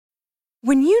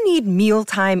When you need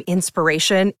mealtime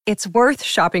inspiration, it's worth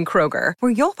shopping Kroger,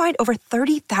 where you'll find over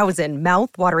 30,000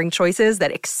 mouth-watering choices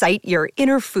that excite your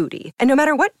inner foodie. And no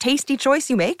matter what tasty choice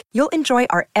you make, you'll enjoy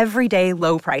our everyday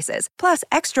low prices, plus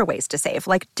extra ways to save,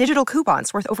 like digital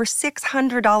coupons worth over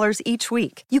 $600 each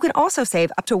week. You can also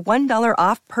save up to $1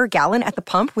 off per gallon at the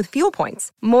pump with fuel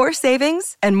points. More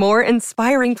savings and more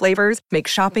inspiring flavors make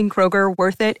shopping Kroger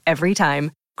worth it every time.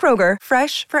 Kroger,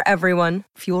 fresh for everyone.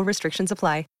 Fuel restrictions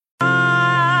apply.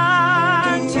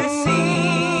 To see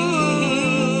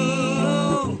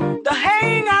the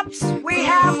hang-ups we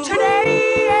have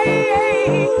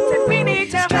today that we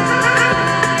need to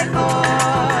fight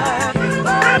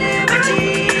for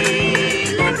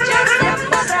liberty. Lift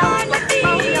yourself up on your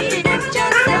feet. Lift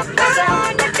yourself up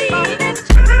on your feet.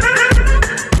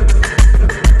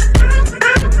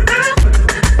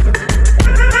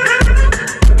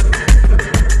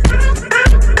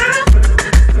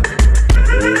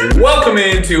 Welcome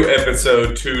into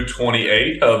episode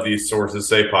 228 of the Sources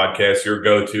Say podcast, your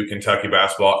go-to Kentucky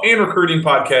basketball and recruiting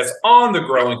podcast on the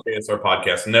growing KSR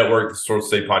Podcast Network. The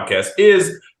Sources Say podcast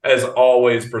is, as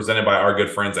always, presented by our good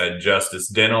friends at Justice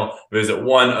Dental. Visit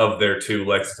one of their two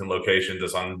Lexington locations.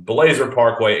 It's on Blazer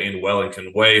Parkway and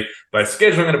Wellington Way by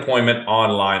scheduling an appointment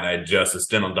online at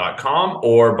justicedental.com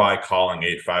or by calling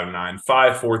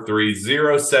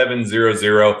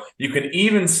 859-543-0700. You can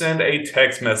even send a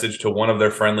text message to one of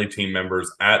their friendly team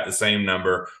members at the same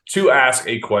number to ask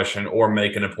a question or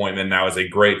make an appointment. Now is a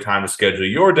great time to schedule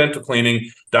your dental cleaning.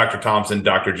 Dr. Thompson,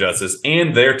 Dr. Justice,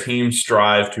 and their team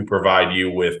strive to provide you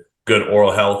with good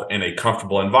oral health in a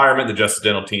comfortable environment. The Justice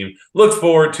Dental team looks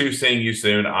forward to seeing you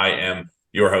soon. I am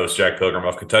your host, Jack Pilgrim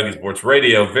of Kentucky Sports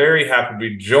Radio. Very happy to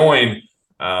be joined,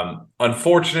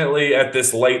 unfortunately, at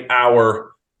this late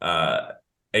hour, a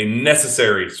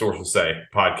necessary Sources Say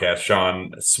podcast.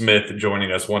 Sean Smith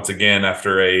joining us once again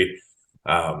after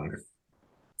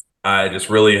I just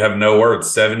really have no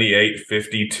words,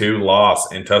 78-52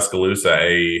 loss in Tuscaloosa,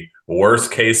 a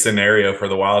worst case scenario for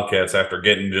the Wildcats after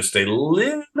getting just a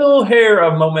little hair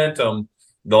of momentum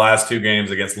the last two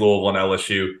games against Louisville and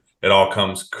LSU. It all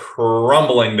comes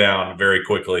crumbling down very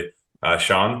quickly.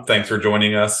 Sean, thanks for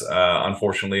joining us,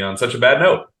 unfortunately, on such a bad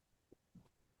note.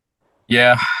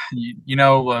 Yeah,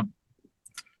 a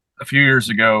few years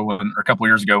ago, or a couple of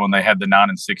years ago when they had the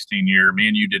 9-16 year, me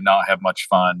and you did not have much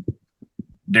fun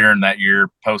during that year.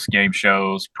 Post-game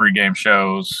shows, pre-game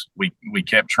shows, we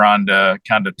kept trying to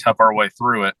kind of tough our way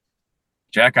through it.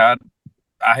 Jack, I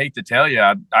hate to tell you,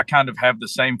 I kind of have the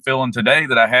same feeling today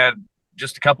that I had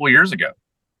just a couple of years ago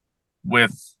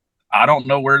with, I don't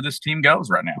know where this team goes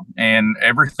right now. And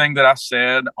everything that I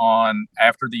said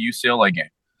after the UCLA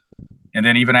game, and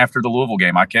then even after the Louisville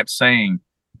game, I kept saying,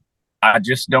 I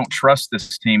just don't trust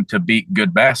this team to beat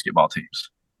good basketball teams.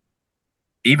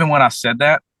 Even when I said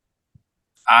that,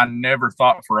 I never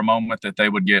thought for a moment that they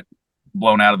would get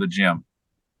blown out of the gym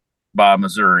by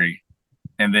Missouri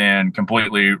and then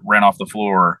completely ran off the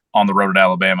floor on the road at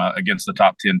Alabama against the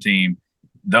top 10 team.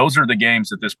 Those are the games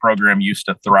that this program used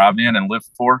to thrive in and live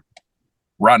for.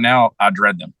 Right now, I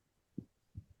dread them.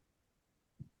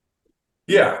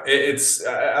 Yeah,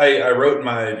 I wrote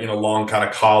my, long kind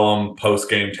of column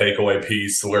post-game takeaway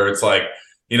piece where it's like,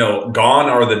 gone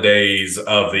are the days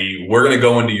of we're going to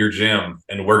go into your gym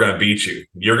and we're going to beat you.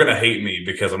 You're going to hate me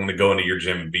because I'm going to go into your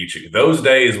gym and beat you. Those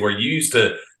days where you used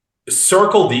to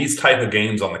circle these type of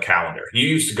games on the calendar. You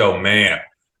used to go, man,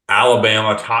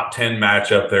 Alabama, top 10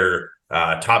 matchup. They're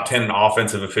top 10 in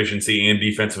offensive efficiency and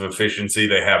defensive efficiency.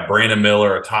 They have Brandon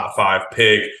Miller, a top 5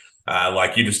 pick.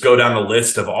 You just go down the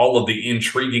list of all of the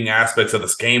intriguing aspects of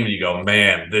this game and you go,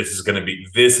 man, this is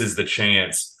the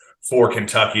chance for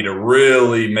Kentucky to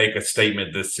really make a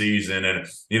statement this season. And, and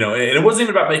it wasn't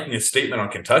even about making a statement on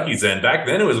Kentucky's end. Back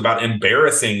then, it was about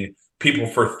embarrassing people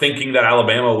for thinking that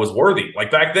Alabama was worthy. Like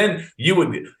back then, you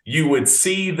would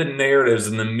see the narratives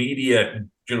in the media,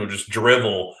 just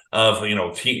drivel of,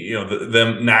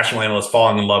 the national analysts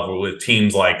falling in love with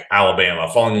teams like Alabama,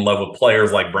 falling in love with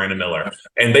players like Brandon Miller.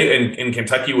 And and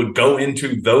Kentucky would go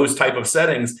into those type of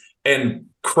settings and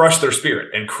crush their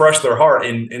spirit and crush their heart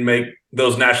and make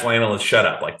those national analysts shut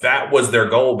up. Like that was their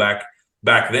goal back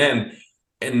then.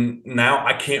 And now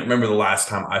I can't remember the last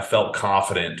time I felt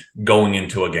confident going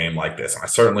into a game like this. And I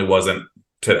certainly wasn't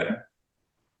today.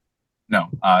 No,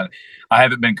 I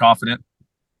haven't been confident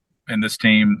in this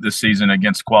team this season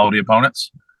against quality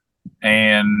opponents.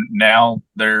 And now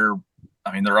they're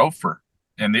over.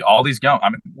 And all these games,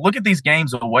 look at these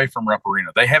games away from Rupp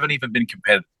Arena. They haven't even been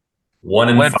competitive.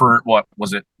 1-5. For what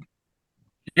was it?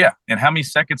 Yeah, and how many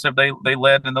seconds have they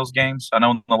led in those games? I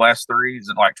know in the last three, is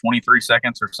it like 23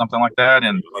 seconds or something like that?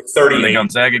 And Like the 38.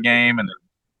 Gonzaga game, and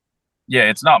yeah,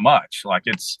 it's not much. Like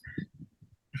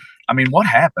I mean, what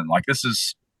happened? Like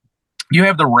you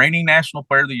have the reigning National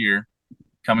Player of the Year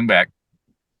coming back.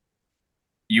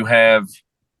 You have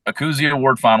a Cousy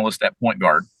Award finalist at point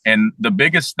guard. And the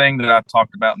biggest thing that I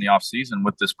talked about in the offseason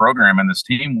with this program and this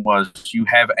team was you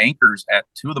have anchors at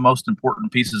two of the most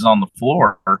important pieces on the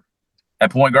floor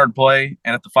at point guard play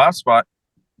and at the five spot.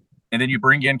 And then you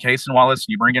bring in Case and Wallace,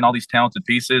 you bring in all these talented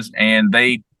pieces, and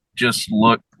they just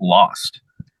look lost.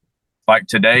 Like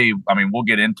today, I mean, we'll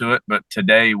get into it, but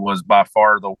today was by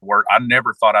far the worst. I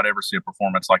never thought I'd ever see a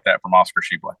performance like that from Oscar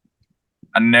Tshiebwe.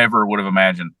 I never would have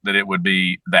imagined that it would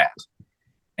be that.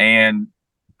 And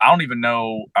I don't even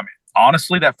know. I mean,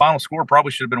 honestly, that final score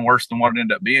probably should have been worse than what it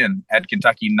ended up being had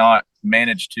Kentucky not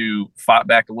managed to fight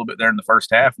back a little bit there in the first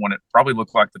half when it probably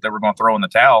looked like that they were going to throw in the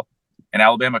towel and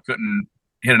Alabama couldn't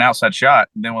hit an outside shot.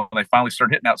 And then when they finally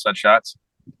started hitting outside shots,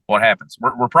 what happens?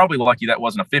 We're probably lucky that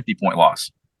wasn't a 50-point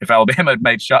loss if Alabama had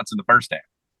made shots in the first half.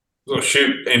 Oh,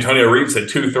 shoot. Antonio Reeves had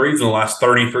 2 threes in the last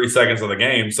 33 seconds of the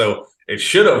game. So it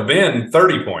should have been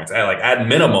 30 points. At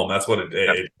minimum, that's what it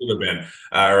should have been.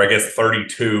 Or I guess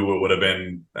 32 would have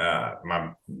been.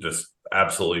 I'm just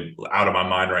absolutely out of my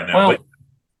mind right now. Well,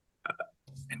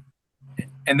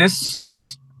 and this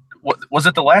was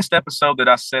it the last episode that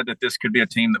I said that this could be a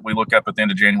team that we look up at the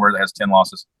end of January that has 10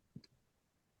 losses?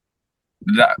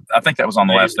 I think that was on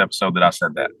the last episode that I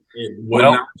said that. It would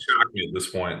not shock me at this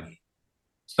point.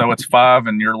 So it's 5,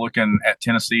 and you're looking at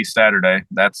Tennessee Saturday.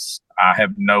 I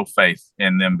have no faith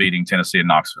in them beating Tennessee in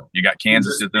Knoxville. You got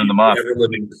Kansas at the end of the month.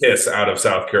 Ever-living piss out of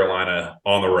South Carolina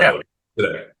on the road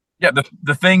today. Yeah,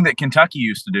 the thing that Kentucky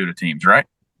used to do to teams, right?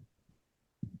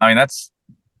 I mean, and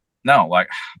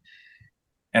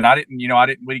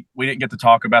we didn't get to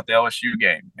talk about the LSU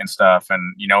game and stuff.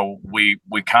 And,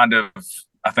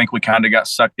 I think we kind of got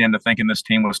sucked into thinking this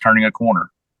team was turning a corner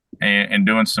and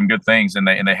doing some good things. And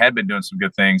they had been doing some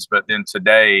good things. But then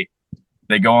today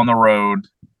they go on the road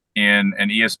in an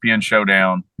ESPN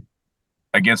showdown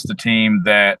against a team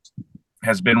that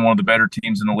has been one of the better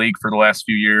teams in the league for the last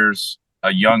few years,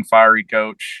 a young, fiery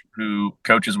coach who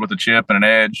coaches with a chip and an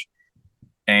edge,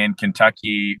 and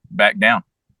Kentucky backed down.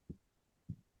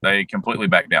 They completely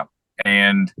backed down.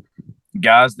 And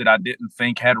guys that I didn't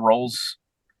think had roles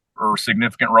or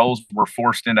significant roles were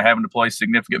forced into having to play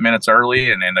significant minutes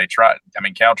early. And they tried. I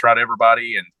mean, Cal tried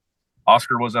everybody, and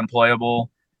Oscar was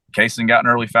unplayable. Kaysen got in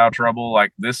early foul trouble.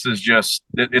 Like, this is just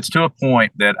 – it's to a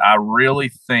point that I really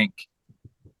think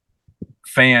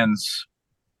fans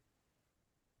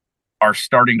are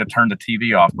starting to turn the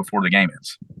TV off before the game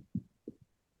ends.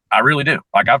 I really do.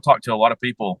 Like, I've talked to a lot of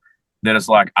people that is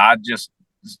like, I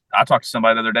talked to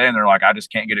somebody the other day and they're like, I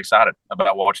just can't get excited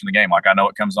about watching the game. Like, I know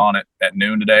it comes on at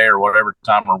noon today or whatever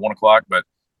time, or 1 o'clock, but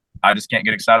I just can't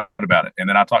get excited about it. And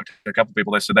then I talked to a couple of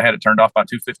people, they said they had it turned off by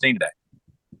 2:15 today.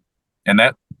 And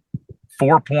that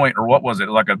 4-point, or what was it,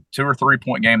 like a 2 or 3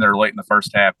 point game there late in the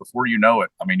first half, before you know it,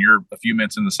 I mean, you're a few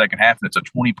minutes in the second half and it's a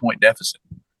 20-point deficit.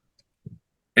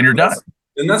 And you're done.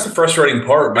 And that's the frustrating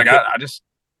part. Like,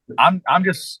 I'm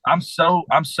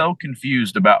so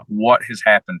confused about what has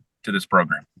happened to this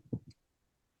program,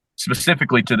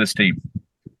 specifically to this team.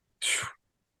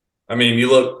 I mean,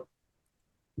 you look,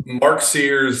 Mark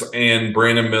Sears and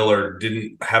Brandon Miller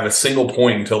didn't have a single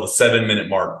point until the 7-minute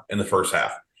mark in the first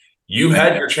half. You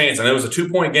had your chance, and it was a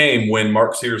 2-point game when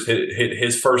Mark Sears hit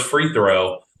his first free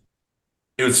throw.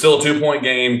 It was still a 2-point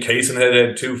game. Kaysen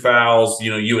had 2 fouls.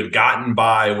 You had gotten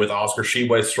by with Oscar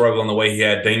Tshiebwe struggling the way he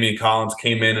had. Damian Collins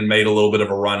came in and made a little bit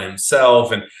of a run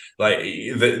himself. And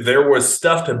there was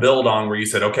stuff to build on where you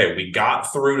said, okay, we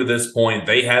got through to this point.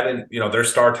 They haven't, their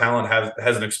star talent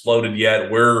hasn't exploded yet.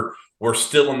 We're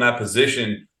still in that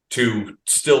position to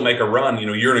still make a run.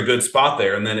 You're in a good spot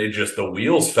there. And then the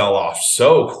wheels fell off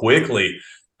so quickly.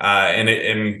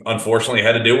 And unfortunately, it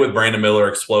had to do with Brandon Miller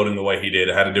exploding the way he did.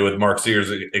 It had to do with Mark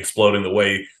Sears exploding the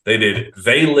way they did.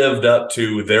 They lived up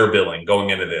to their billing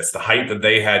going into this. The hype that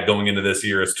they had going into this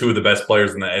year as 2 of the best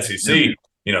players in the SEC. Mm-hmm.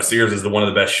 Sears is one of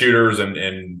the best shooters,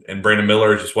 and Brandon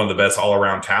Miller is just one of the best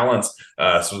all-around talents,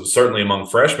 so certainly among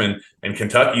freshmen. And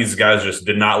Kentucky's guys just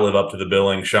did not live up to the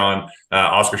billing, Sean.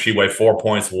 Oscar Tshiebwe, 4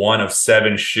 points, 1 of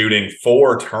 7 shooting,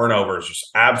 4 turnovers,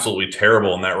 just absolutely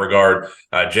terrible in that regard.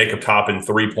 Jacob Toppin,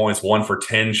 3 points, 1 for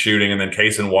 10 shooting, and then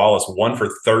Kaysen Wallace, 1 for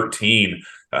 13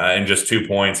 and just 2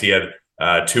 points. He had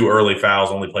 2 early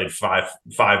fouls, only played 5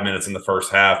 minutes in the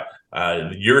first half.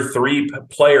 Your 3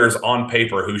 players on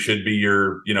paper who should be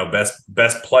your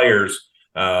best players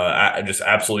just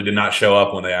absolutely did not show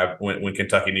up when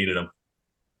Kentucky needed them.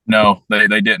 No, they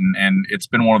didn't. And it's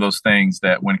been one of those things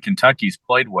that when Kentucky's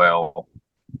played well,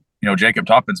 Jacob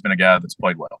Toppin's been a guy that's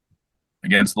played well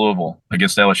against Louisville,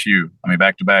 against LSU. I mean,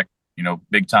 back to back,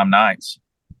 big time nights.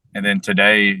 And then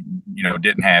today,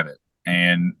 didn't have it.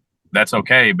 And that's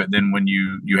okay. But then when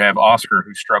you have Oscar,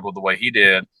 who struggled the way he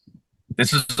did,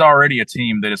 this is already a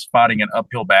team that is fighting an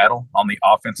uphill battle on the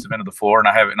offensive end of the floor.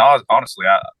 And honestly,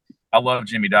 I love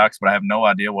Jimmy Dykes, but I have no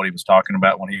idea what he was talking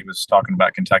about when he was talking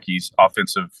about Kentucky's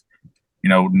offensive,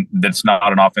 that's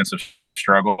not an offensive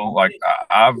struggle. Like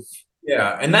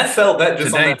and that felt that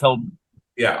just today on that, told.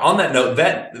 Yeah, on that note,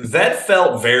 that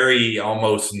felt very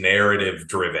almost narrative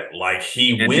driven. Like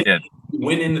he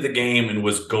went into the game and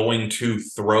was going to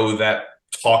throw that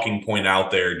talking point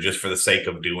out there just for the sake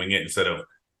of doing it instead of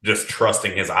just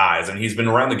trusting his eyes. And he's been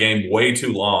around the game way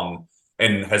too long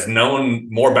and has known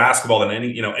more basketball than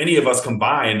any of us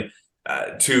combined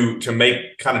to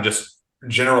make kind of just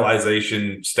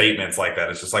generalization statements like that.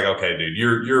 It's just like, okay, dude,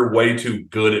 you're way too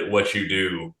good at what you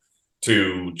do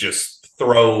to just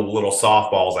throw little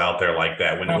softballs out there like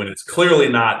that when it's clearly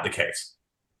not the case.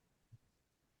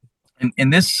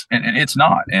 And it's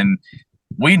not. And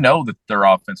we know that the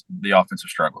offensive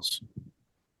struggles.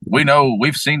 We know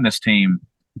we've seen this team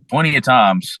plenty of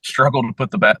times struggle to put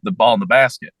the ball in the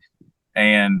basket.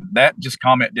 And that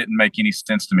comment didn't make any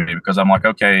sense to me because I'm like,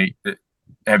 okay,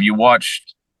 have you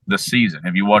watched the season?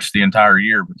 Have you watched the entire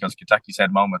year? Because Kentucky's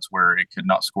had moments where it could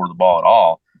not score the ball at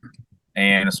all,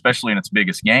 and especially in its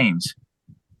biggest games.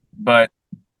 But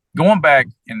going back,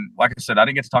 and like I said, I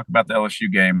didn't get to talk about the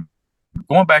LSU game.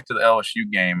 Going back to the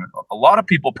LSU game, a lot of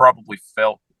people probably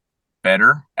felt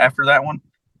better after that one.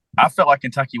 I felt like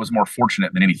Kentucky was more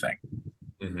fortunate than anything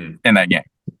in that game.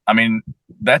 I mean,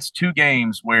 that's two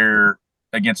games where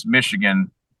against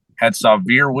Michigan, had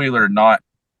Xavier Wheeler not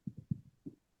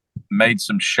made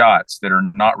some shots that are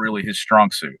not really his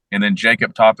strong suit, and then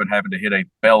Jacob Toppin having to hit a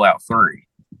bailout three,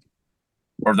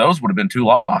 or those would have been two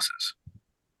losses.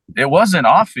 It wasn't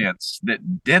offense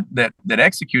that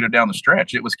executed down the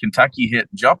stretch. It was Kentucky hit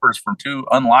jumpers from two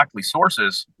unlikely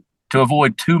sources to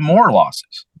avoid two more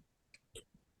losses.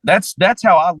 That's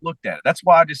how I looked at it. That's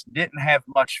why I just didn't have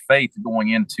much faith going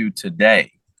into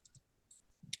today,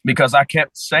 because I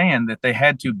kept saying that they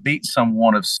had to beat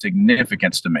someone of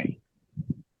significance to me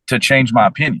to change my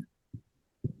opinion.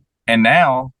 And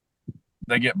now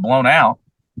they get blown out,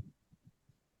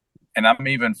 and I'm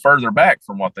even further back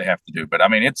from what they have to do. But I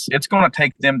mean, it's going to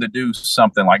take them to do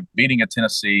something like beating a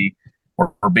Tennessee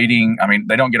or beating. I mean,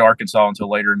 they don't get Arkansas until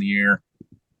later in the year.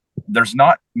 There's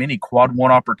not many quad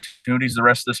one opportunities the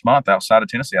rest of this month outside of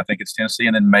Tennessee. I think it's Tennessee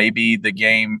and then maybe the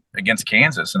game against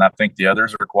Kansas. And I think the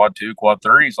others are quad two, quad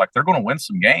threes. Like, they're going to win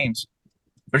some games.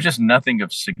 There's just nothing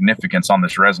of significance on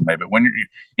this resume. But when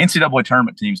NCAA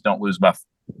tournament teams don't lose by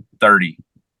 30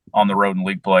 on the road in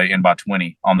league play and by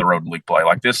 20 on the road in league play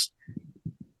like this,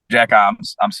 Jack,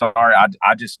 I'm sorry.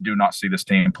 I just do not see this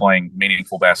team playing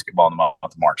meaningful basketball in the month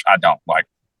of March. I don't.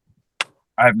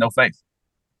 I have no faith.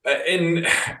 And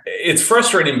it's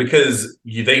frustrating because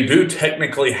they do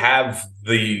technically have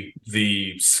the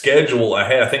schedule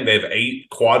ahead. I think they have 8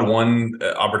 quad one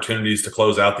opportunities to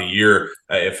close out the year,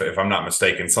 if I'm not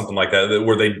mistaken, something like that,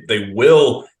 where they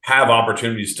will have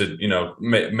opportunities to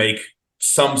make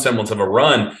some semblance of a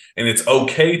run. And it's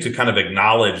okay to kind of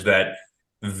acknowledge that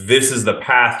this is the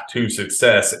path to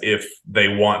success if they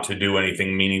want to do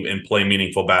anything and play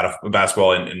meaningful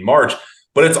basketball in March.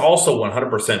 But it's also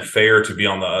 100% fair to be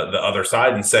on the other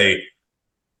side and say,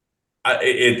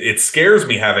 it scares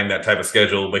me having that type of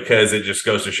schedule, because it just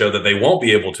goes to show that they won't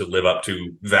be able to live up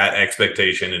to that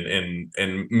expectation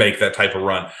and make that type of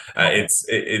run.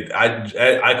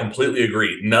 I completely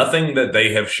agree. Nothing that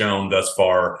they have shown thus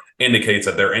far indicates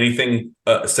that they're anything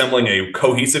assembling a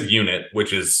cohesive unit,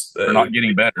 which is they're not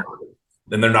getting better.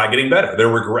 Then they're not getting better.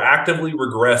 They're actively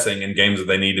regressing in games that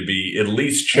they need to be at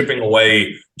least chipping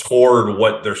away toward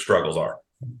what their struggles are.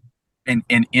 And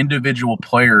individual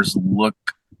players look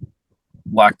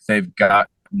like they've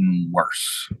gotten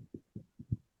worse.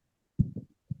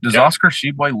 Does Oscar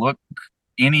Tshiebwe look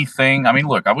anything? I mean,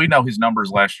 look, we know his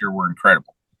numbers last year were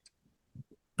incredible.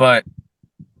 But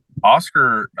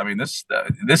Oscar, I mean, this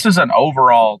is an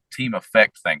overall team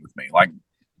effect thing with me. Like,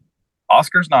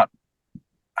 Oscar's not –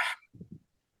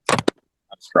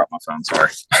 I just dropped my phone,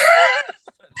 sorry.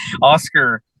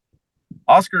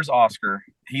 Oscar's Oscar.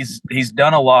 He's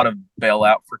done a lot of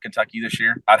bailout for Kentucky this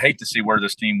year. I'd hate to see where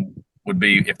this team would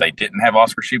be if they didn't have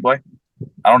Oscar Tshiebwe.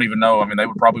 I don't even know. I mean, they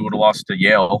would have lost to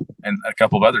Yale and a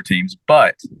couple of other teams.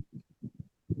 But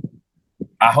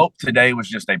I hope today was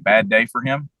just a bad day for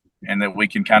him, and that we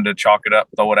can kind of chalk it up,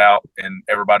 throw it out, and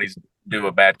everybody's do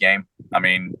a bad game. I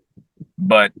mean,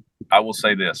 but I will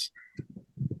say this.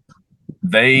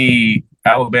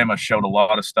 Alabama showed a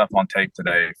lot of stuff on tape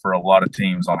today for a lot of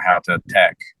teams on how to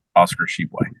attack Oscar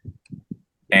Tshiebwe.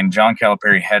 And John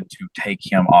Calipari had to take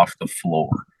him off the floor,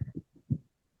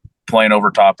 playing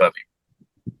over top of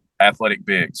him. Athletic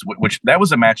bigs, which that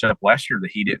was a matchup last year that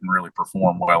he didn't really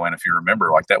perform well in, if you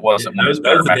remember. Like that wasn't one of his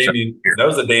better matchups. That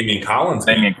was a Damian Collins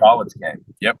game. Collins game.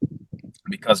 Yep.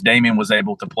 Because Damian was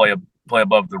able to play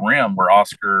above the rim where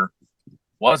Oscar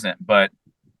wasn't. But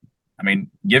I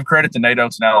mean, give credit to Nate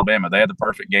Oates in Alabama. They had the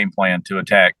perfect game plan to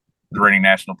attack the reigning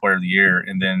National Player of the Year,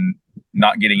 and then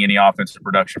not getting any offensive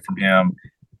production from him,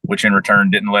 which in return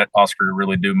didn't let Oscar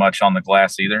really do much on the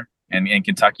glass either. And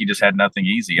Kentucky just had nothing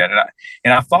easy.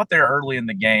 And I thought there early in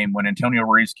the game when Antonio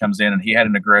Reeves comes in and he had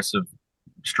an aggressive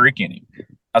streak in him,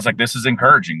 I was like, this is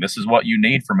encouraging. This is what you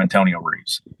need from Antonio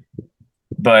Reeves.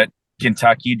 But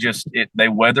Kentucky they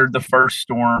weathered the first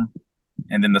storm,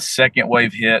 and then the second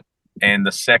wave hit, and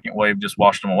the second wave just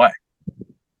washed them away.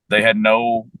 They had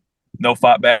no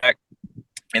fight back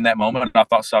in that moment. I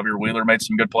thought Xavier Wheeler made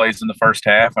some good plays in the first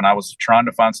half, and I was trying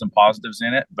to find some positives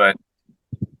in it, but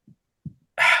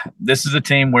this is a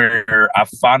team where I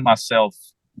find myself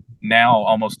now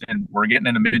we're getting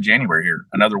into mid-January here,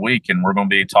 another week, and we're going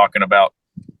to be talking about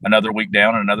another week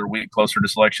down and another week closer to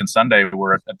Selection Sunday.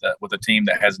 We're with a team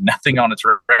that has nothing on its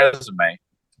resume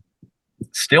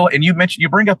still. And you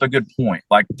bring up a good point.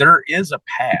 Like, there is a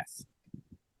path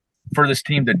for this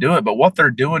team to do it, but what they're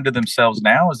doing to themselves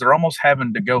now is they're almost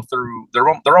having to go through,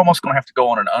 they're almost going to have to go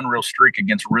on an unreal streak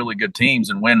against really good teams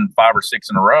and win 5 or 6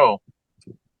 in a row.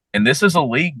 And this is a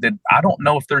league that I don't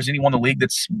know if there's anyone in the league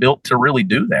that's built to really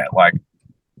do that. Like,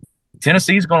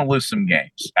 Tennessee's going to lose some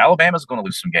games. Alabama's going to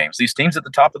lose some games. These teams at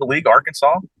the top of the league,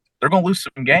 Arkansas, they're going to lose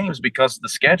some games because of the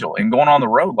schedule and going on the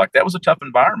road. Like, that was a tough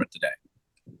environment today.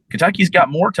 Kentucky's got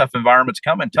more tough environments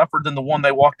coming, tougher than the one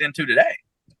they walked into today.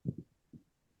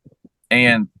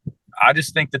 And I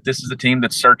just think that this is a team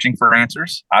that's searching for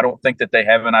answers. I don't think that they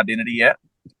have an identity yet.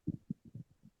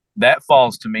 That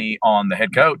falls to me on the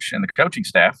head coach and the coaching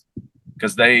staff,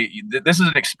 because this is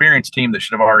an experienced team that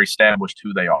should have already established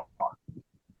who they are.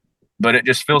 But it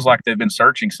just feels like they've been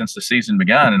searching since the season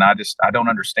begun, and I don't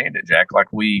understand it, Jack. Like,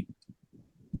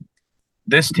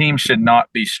 this team should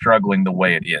not be struggling the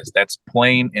way it is. That's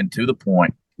plain and to the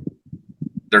point.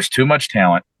 There's too much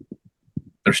talent.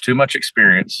 There's too much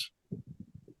experience.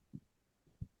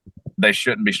 They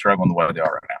shouldn't be struggling the way they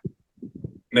are right now.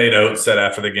 Nate Oates said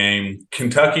after the game,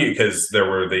 Kentucky, because there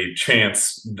were the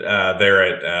chants there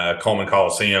at Coleman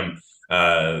Coliseum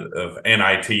of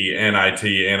NIT, NIT,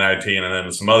 NIT, and then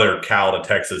some other Cal to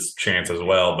Texas chants as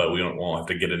well, but won't have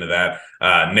to get into that.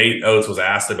 Nate Oates was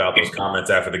asked about those comments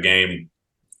after the game.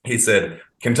 He said,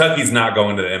 Kentucky's not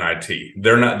going to the NIT.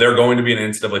 They're going to be an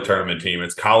NCAA tournament team.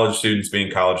 It's college students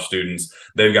being college students.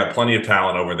 They've got plenty of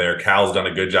talent over there. Cal's done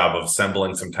a good job of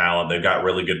assembling some talent. They've got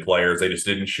really good players. They just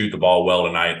didn't shoot the ball well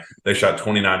tonight. They shot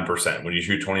 29%. When you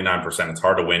shoot 29%, it's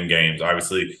hard to win games.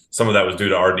 Obviously, some of that was due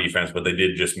to our defense, but they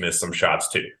did just miss some shots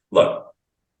too. Look,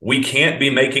 we can't be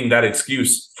making that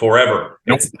excuse forever.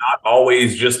 Nope. It's not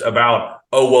always just about,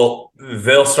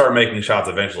 they'll start making shots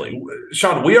eventually.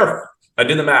 Sean, I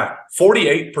did the math,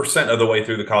 48% of the way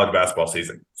through the college basketball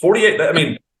season. 48. I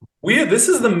mean, this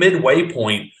is the midway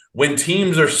point when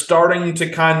teams are starting to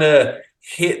kind of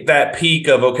hit that peak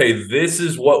of, okay, this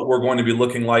is what we're going to be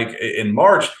looking like in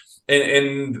March.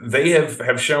 And they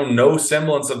have shown no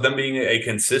semblance of them being a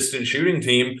consistent shooting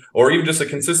team or even just a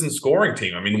consistent scoring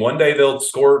team. I mean, one day they'll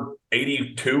score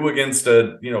 82 against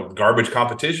a garbage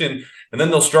competition, and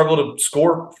then they'll struggle to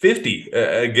score 50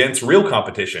 against real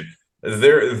competition.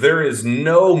 There is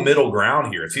no middle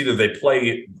ground here. It's either they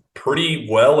play pretty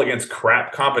well against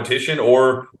crap competition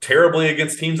or terribly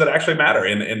against teams that actually matter.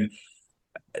 And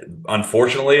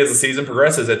unfortunately, as the season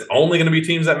progresses, it's only going to be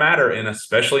teams that matter, and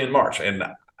especially in March. And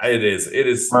it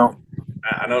is. Well,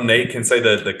 I know Nate can say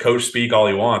the coach speak all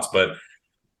he wants, but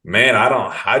man,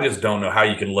 I just don't know how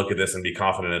you can look at this and be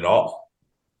confident at all.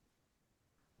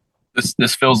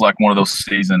 This feels like one of those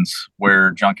seasons where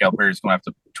John Calipari is going to have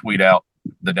to tweet out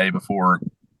the day before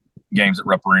games at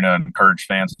Rupp Arena and encourage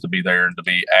fans to be there and to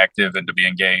be active and to be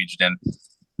engaged and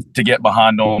to get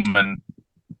behind them. And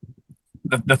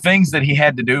the things that he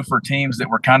had to do for teams that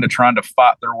were kind of trying to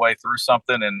fight their way through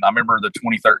something. And I remember the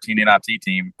 2013 NIT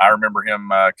team. I remember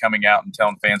him coming out and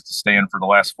telling fans to stand for the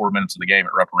last 4 minutes of the game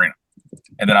at Rupp Arena.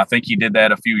 And then I think he did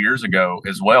that a few years ago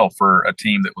as well for a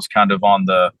team that was kind of on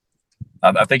the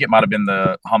I think it might have been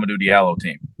the Hamidou Diallo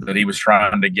team that he was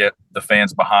trying to get the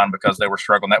fans behind because they were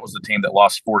struggling. That was the team that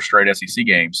lost 4 straight SEC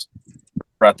games.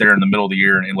 right there in the middle of the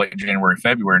year in late January,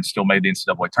 February, and still made the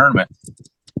NCAA tournament.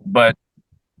 But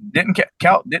didn't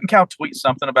Cal tweet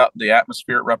something about the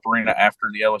atmosphere at Rupp Arena after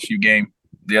the LSU game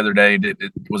the other day?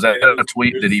 Was that a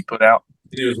tweet that he put out?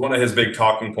 It was one of his big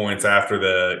talking points after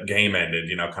the game ended,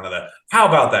 kind of how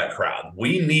about that crowd?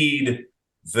 We need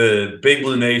the Big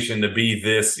Blue Nation to be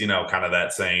this, kind of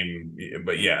that same.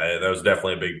 But yeah, that was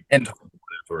definitely a big. And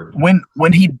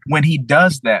when he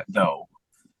does that, though,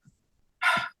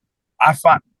 I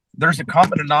find there's a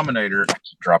common denominator. I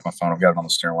keep dropping my phone. I've got it on the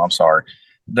steering wheel. I'm sorry.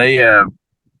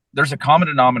 There's a common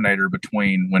denominator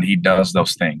between when he does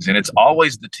those things, and it's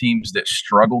always the teams that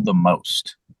struggle the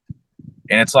most.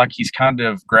 And it's like he's kind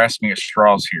of grasping at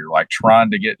straws here, like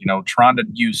trying to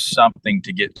use something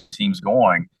to get teams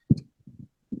going.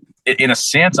 In a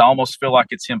sense, I almost feel like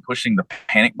it's him pushing the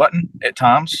panic button at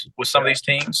times with some of these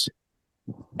teams.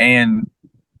 And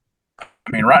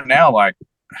I mean, right now, like,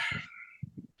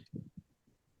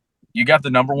 you got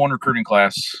the number one recruiting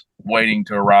class waiting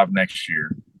to arrive next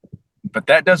year, but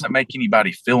that doesn't make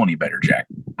anybody feel any better, Jack.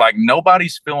 Like,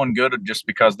 nobody's feeling good just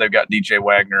because they've got DJ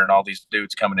Wagner and all these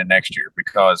dudes coming in next year,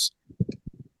 because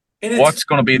what's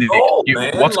going to be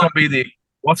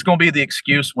the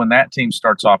excuse when that team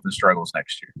starts off and struggles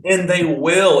next year? And they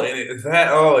will. And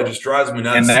it just drives me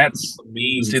nuts. And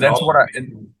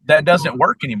that doesn't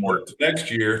work anymore.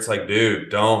 Next year, it's like, dude,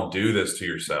 don't do this to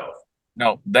yourself.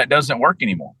 No, that doesn't work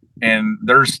anymore. And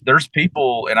there's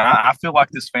people, and I feel like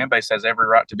this fan base has every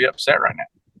right to be upset right now.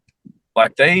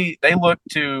 Like, they look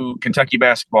to Kentucky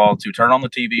basketball to turn on the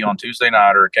TV on Tuesday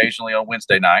night or occasionally on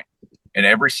Wednesday night and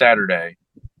every Saturday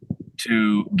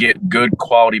to get good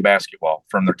quality basketball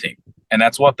from their team. And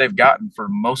that's what they've gotten for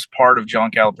most part of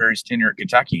John Calipari's tenure at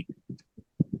Kentucky.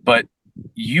 But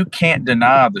you can't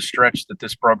deny the stretch that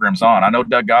this program's on. I know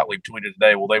Doug Gottlieb tweeted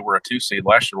today, well, they were a 2 seed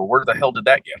last year. Well, where the hell did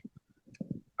that get?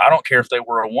 I don't care if they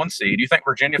were a 1 seed. Do you think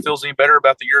Virginia feels any better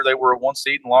about the year they were a 1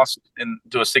 seed and lost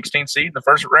to a 16 seed in the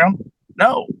first round?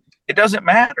 No, it doesn't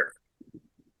matter.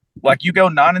 Like, you go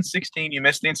 9-16, you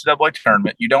miss the NCAA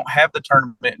tournament. You don't have the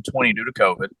tournament in 20 due to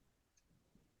COVID.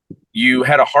 You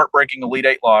had a heartbreaking Elite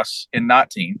Eight loss in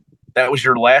 19. That was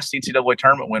your last NCAA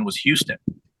tournament win, was Houston.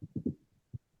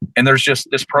 And there's just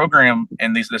this program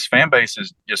and this fan base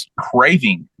is just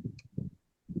craving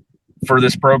for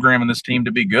this program and this team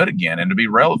to be good again and to be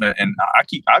relevant. And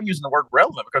I'm using the word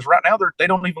relevant because right now they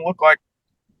don't even look like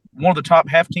one of the top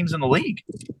half teams in the league.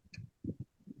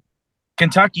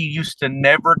 Kentucky used to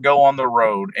never go on the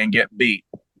road and get beat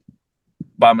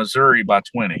by Missouri by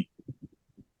 20.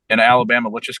 And Alabama,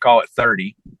 let's just call it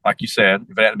 30, like you said,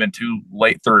 if it hadn't been 2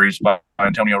 late threes by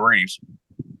Antonio Reeves.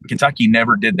 Kentucky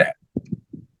never did that.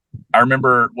 I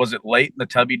remember, was it late in the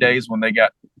Tubby days when they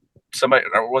got somebody,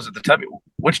 or was it the Tubby?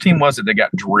 Which team was it that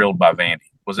got drilled by Vandy?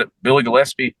 Was it Billy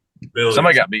Gillespie?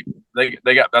 Somebody got beat.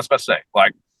 They got, that's what I say.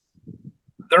 Like,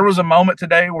 there was a moment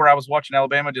today where I was watching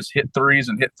Alabama just hit threes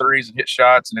and hit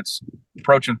shots, and it's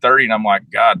approaching 30, and I'm like,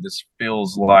 God, this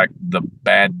feels like the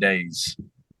bad days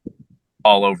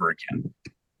all over again.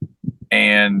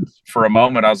 And for a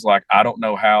moment, I was like, I don't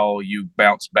know how you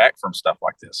bounce back from stuff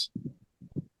like this,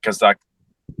 because like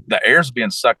the air's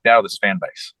being sucked out of this fan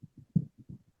base.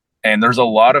 And there's a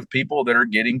lot of people that are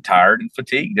getting tired and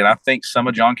fatigued. And I think some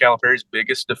of John Calipari's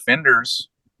biggest defenders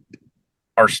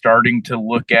are starting to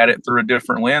look at it through a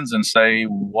different lens and say,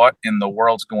 what in the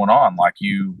world's going on?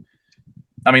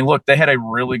 Look, they had a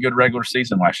really good regular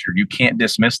season last year. You can't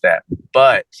dismiss that.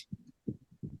 But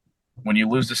when you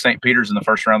lose to St. Peter's in the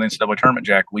first round of the NCAA tournament,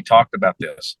 Jack, we talked about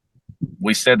this.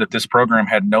 We said that this program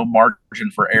had no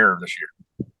margin for error this year.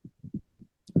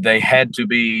 They had to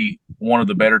be one of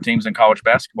the better teams in college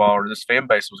basketball, or this fan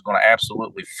base was going to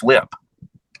absolutely flip.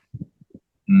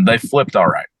 And they flipped all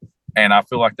right. And I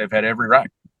feel like they've had every right.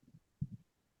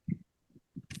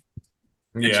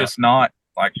 Yeah. It's just not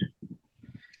like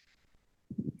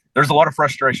 – there's a lot of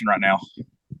frustration right now.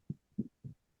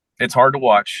 It's hard to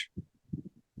watch.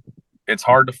 It's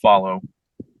hard to follow.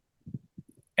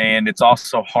 And it's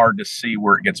also hard to see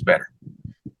where it gets better.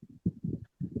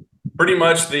 Pretty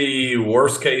much the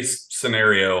worst case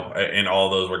scenario in all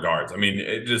those regards. I mean,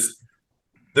 it just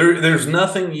there's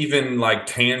nothing even like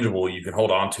tangible you can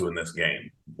hold on to in this game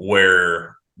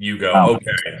where you go,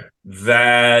 okay,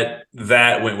 that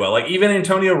went well. Like, even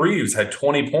Antonio Reeves had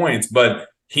 20 points, but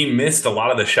he missed a lot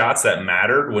of the shots that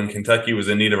mattered when Kentucky was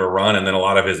in need of a run, and then a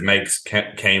lot of his makes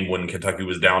came when Kentucky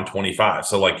was down 25.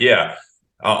 So, like, yeah,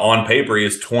 on paper, he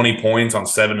has 20 points on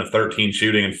 7 of 13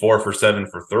 shooting and 4 for 7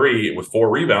 for 3 with 4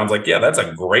 rebounds. Like, yeah, that's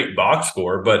a great box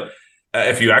score. But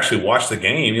if you actually watch the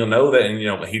game, you'll know that, and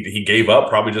he gave up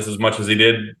probably just as much as he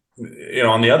did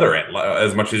on the other end,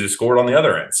 as much as he scored on the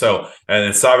other end. So, and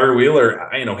then Xavier Wheeler,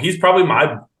 he's probably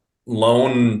my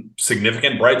lone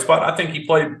significant bright spot. I think he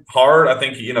played hard. I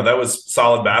think, that was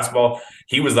solid basketball.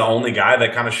 He was the only guy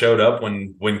that kind of showed up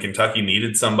when Kentucky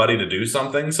needed somebody to do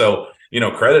something. So,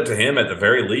 credit to him at the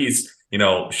very least.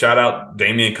 Shout out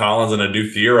Damian Collins and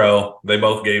Adu Thiero. They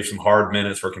both gave some hard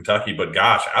minutes for Kentucky. But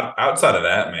gosh, outside of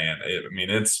that, man,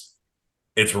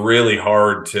 it's really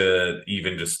hard to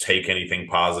even just take anything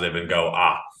positive and go,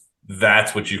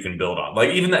 that's what you can build on.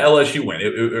 Like even the LSU win,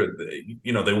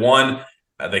 they won.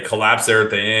 They collapsed there at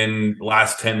the end.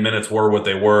 Last 10 minutes were what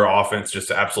they were. Offense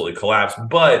just absolutely collapsed.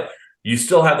 But you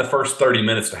still had the first 30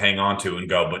 minutes to hang on to and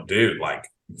go, but dude, like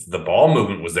the ball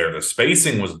movement was there. The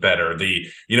spacing was better.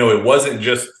 It wasn't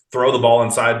just throw the ball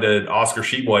inside to Oscar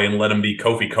Tshiebwe and let him be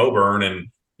Kofi Coburn and,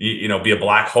 be a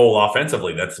black hole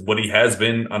offensively. That's what he has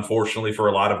been, unfortunately, for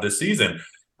a lot of this season.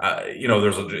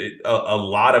 There's a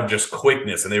lot of just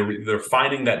quickness, and they're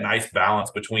finding that nice balance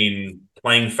between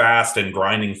playing fast and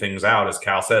grinding things out. As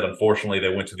Cal said, unfortunately,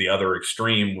 they went to the other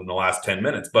extreme in the last 10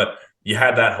 minutes, but you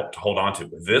had that to hold on to.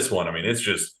 With this one, it's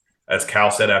just, as Cal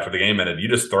said after the game ended, you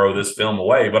just throw this film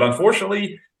away. But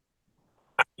unfortunately,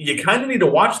 you kind of need to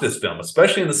watch this film,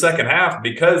 especially in the second half,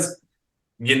 because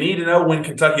you need to know when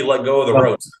Kentucky let go of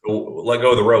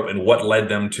the rope and what led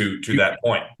them to that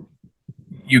point.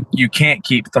 You can't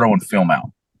keep throwing film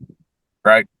out,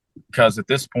 right? Because at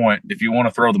this point, if you want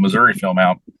to throw the Missouri film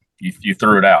out, you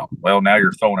threw it out. Well, now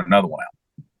you're throwing another one out.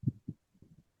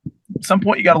 At some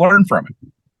point, you got to learn from it.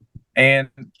 And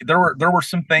there were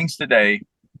some things today.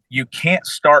 You can't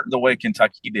start the way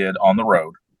Kentucky did on the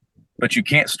road, but you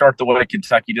can't start the way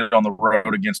Kentucky did on the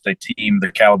road against a team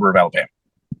the caliber of Alabama.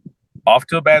 Off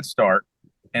to a bad start.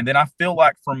 And then I feel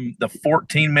like from the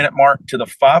 14-minute mark to the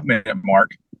 5-minute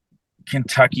mark,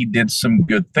 Kentucky did some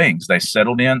good things. They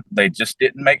settled in. They just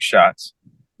didn't make shots.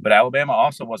 But Alabama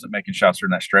also wasn't making shots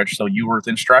during that stretch, so you were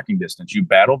within striking distance. You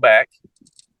battled back,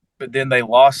 but then they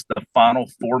lost the final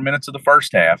 4 minutes of the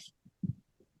first half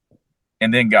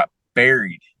and then got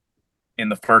buried in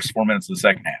the first 4 minutes of the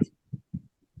second half.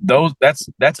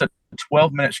 That's a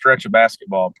 12-minute stretch of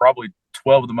basketball, probably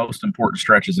 12 of the most important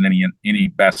stretches in any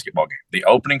basketball game. The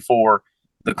opening 4,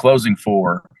 the closing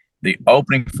 4, the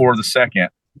opening 4 of the second,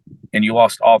 and you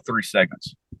lost all 3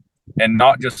 segments. And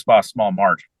not just by a small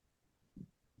margin.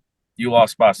 You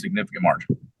lost by a significant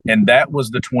margin. And that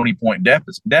was the 20-point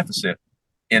deficit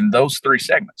in those 3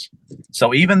 segments.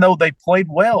 So even though they played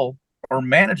well or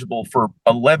manageable for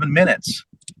 11 minutes,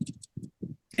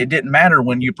 it didn't matter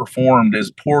when you performed as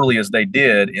poorly as they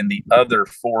did in the other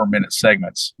 4-minute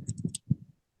segments.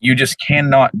 You just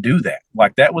cannot do that.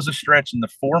 Like that was a stretch in the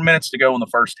 4 minutes to go in the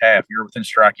first half. You're within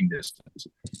striking distance.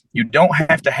 You don't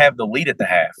have to have the lead at the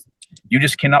half. You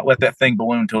just cannot let that thing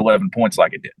balloon to 11 points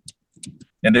like it did.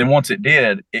 And then once it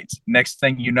did, it's next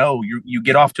thing you know, you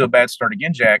get off to a bad start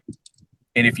again, Jack.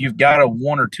 And if you've got a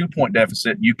 1 or 2 point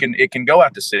deficit, it can go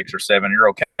out to 6 or 7. You're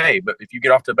okay. But if you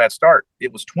get off to a bad start,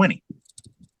 it was 20.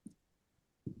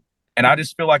 And I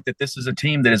just feel like that this is a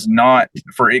team that is not,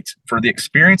 for the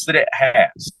experience that it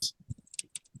has,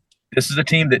 this is a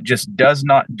team that just does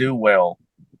not do well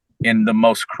in the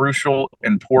most crucial,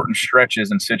 important stretches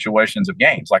and situations of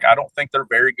games. Like, I don't think they're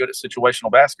very good at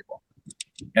situational basketball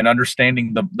and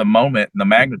understanding the moment, the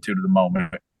magnitude of the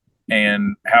moment,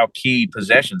 and how key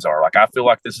possessions are. Like, I feel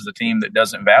like this is a team that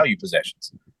doesn't value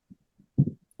possessions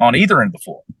on either end of the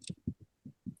floor.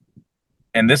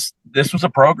 And this was a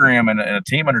program and a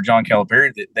team under John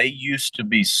Calipari that they used to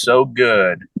be so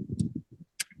good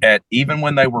at, even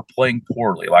when they were playing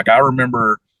poorly. Like, I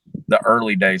remember the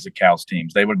early days of Cal's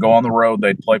teams. They would go on the road,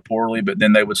 they'd play poorly, but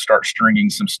then they would start stringing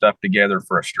some stuff together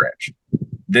for a stretch.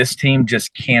 This team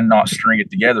just cannot string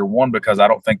it together. One, because I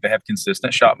don't think they have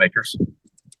consistent shot makers,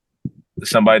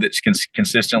 somebody that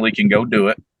consistently can go do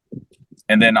it.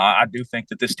 And then I do think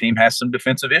that this team has some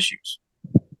defensive issues,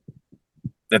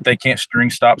 that they can't string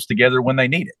stops together when they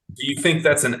need it. Do you think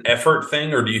that's an effort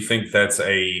thing, or do you think that's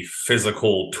a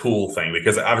physical tool thing?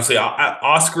 Because obviously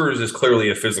Oscars is clearly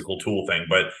a physical tool thing,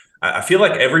 but I feel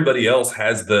like everybody else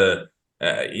has the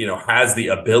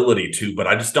ability to, but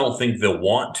I just don't think the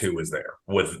want to is there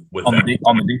with on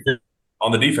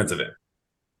the defensive end.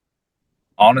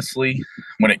 Honestly,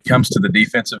 when it comes to the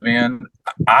defensive end,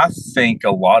 I think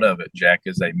a lot of it, Jack,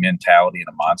 is a mentality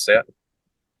and a mindset.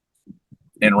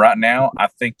 And right now, I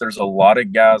think there's a lot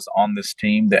of guys on this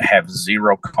team that have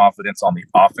zero confidence on the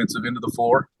offensive end of the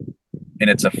floor, and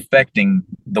it's affecting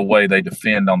the way they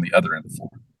defend on the other end of the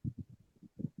floor.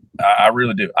 I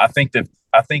really do. I think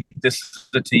this is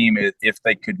the team, if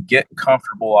they could get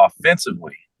comfortable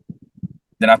offensively,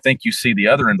 then I think you see the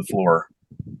other end of the floor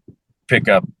pick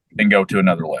up and go to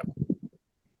another level.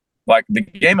 Like the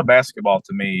game of basketball,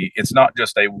 to me, it's not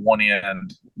just a one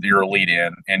end, you're elite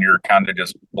in, and you're kind of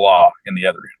just blah in the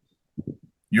other end.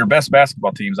 Your best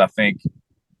basketball teams, I think,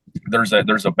 there's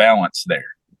a balance there.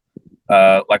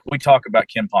 Like we talk about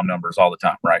KenPom numbers all the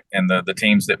time, right? And the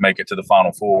teams that make it to the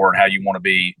Final Four and how you want to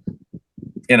be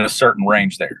in a certain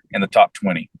range there in the top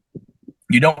 20.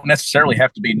 You don't necessarily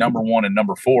have to be number 1 and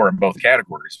number 4 in both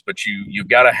categories, but you've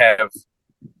got to have.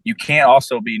 You can't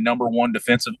also be number 1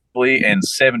 defensively and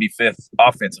 75th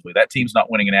offensively. That team's not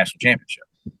winning a national championship.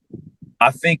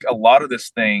 I think a lot of this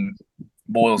thing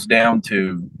boils down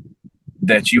to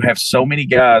that you have so many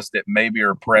guys that maybe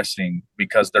are pressing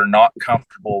because they're not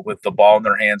comfortable with the ball in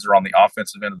their hands or on the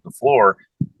offensive end of the floor,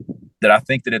 that I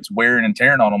think that it's wearing and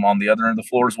tearing on them on the other end of the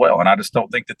floor as well. And I just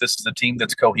don't think that this is a team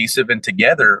that's cohesive and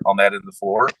together on that end of the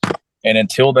floor. And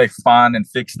until they find and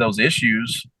fix those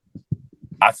issues,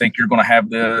 I think you're going to have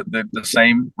the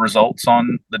same results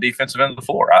on the defensive end of the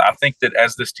floor. I think that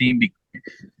as this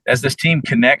team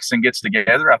connects and gets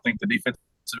together, I think the defensive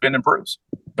end improves.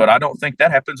 But I don't think that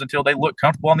happens until they look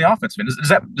comfortable on the offensive end.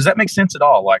 Does that make sense at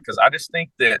all? Like, because I just think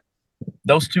that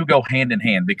those two go hand in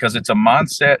hand because it's a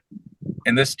mindset,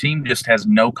 and this team just has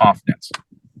no confidence.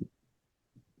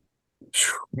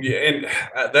 Yeah, and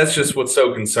that's just what's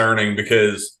so concerning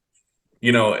because,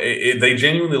 they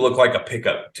genuinely look like a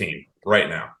pickup team right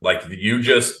now. Like you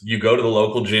go to the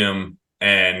local gym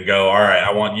and go, all right,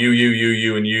 I want you,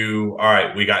 and you. All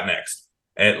right, we got next.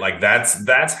 And like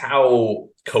that's how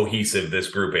cohesive this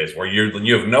group is, where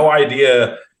you have no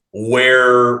idea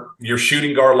where your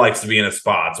shooting guard likes to be in a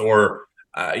spot or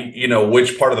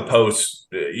which part of the post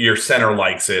your center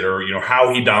likes it, or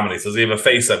how he dominates. Does he have a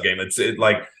face-up game? It's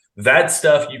like that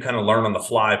stuff you kind of learn on the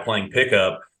fly playing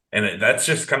pickup. And that's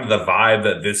just kind of the vibe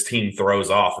that this team throws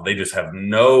off. They just have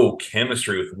no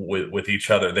chemistry with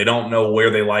each other. They don't know where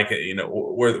they like it,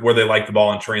 where they like the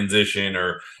ball in transition,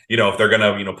 or if they're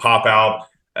gonna pop out.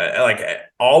 Like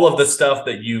all of the stuff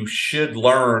that you should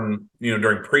learn,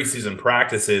 during preseason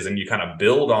practices, and you kind of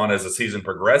build on as the season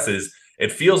progresses.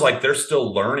 It feels like they're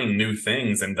still learning new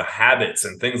things and the habits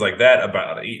and things like that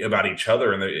about each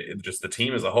other and just the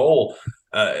team as a whole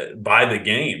by the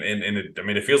game. And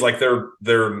it feels like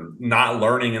they're not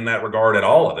learning in that regard at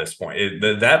all at this point.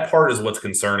 That part is what's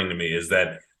concerning to me, is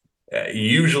that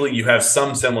usually you have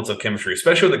some semblance of chemistry,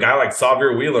 especially with a guy like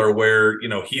Xavier Wheeler, where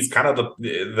he's kind of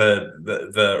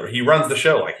he runs the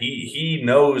show. Like he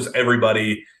knows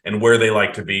everybody and where they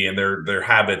like to be and their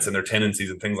habits and their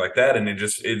tendencies and things like that. And it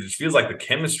just feels like the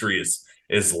chemistry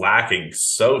is lacking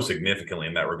so significantly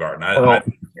in that regard. And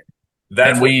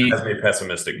that's what has me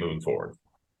pessimistic moving forward.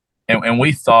 And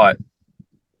we thought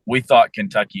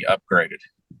Kentucky upgraded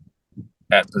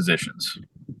at positions.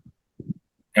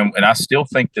 And I still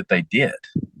think that they did.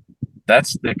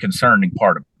 That's the concerning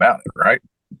part about it, right?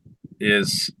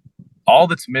 Is all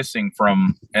that's missing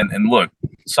from and look,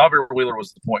 Xavier Wheeler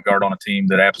was the point guard on a team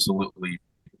that absolutely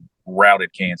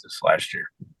routed Kansas last year,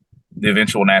 the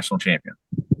eventual national champion.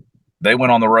 They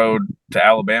went on the road to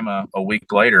Alabama a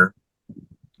week later.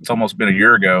 It's almost been a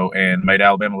year ago, and made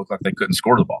Alabama look like they couldn't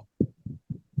score the ball.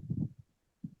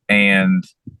 And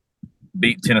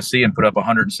beat Tennessee and put up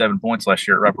 107 points last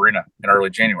year at Rupp Arena in early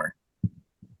January.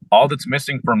 All that's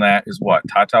missing from that is what?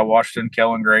 Ty Washington,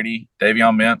 Kellen Grady,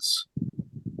 Davion Mintz,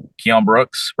 Keon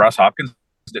Brooks, Bryce Hopkins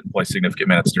didn't play significant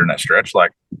minutes during that stretch.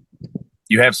 Like,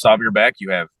 you have Xavier back,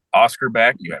 you have Oscar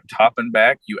back, you have Toppin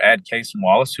back, you add Casey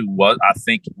Wallace, who I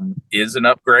think is an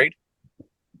upgrade.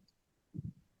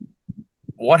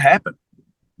 What happened?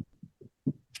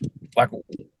 Like,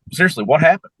 seriously, what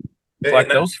happened? Like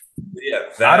those,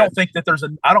 I don't think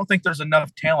there's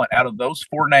enough talent out of those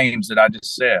 4 names that I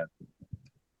just said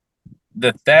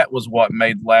that was what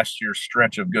made last year's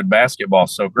stretch of good basketball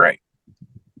so great.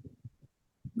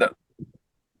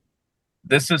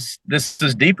 This is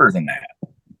deeper than that,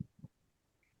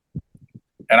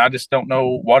 and I just don't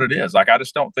know what it is. Like, I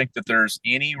just don't think that there's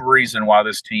any reason why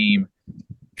this team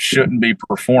shouldn't be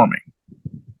performing.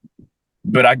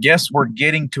 But I guess we're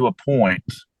getting to a point.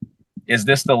 Is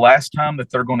this the last time that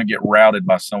they're going to get routed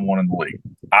by someone in the league?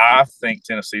 I think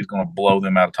Tennessee is going to blow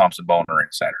them out of Thompson-Boling Arena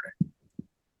Saturday.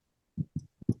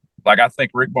 Like, I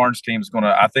think Rick Barnes' team is going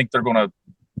to – I think they're going to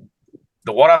 –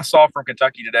 what I saw from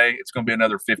Kentucky today, it's going to be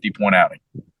another 50-point outing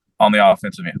on the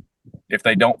offensive end if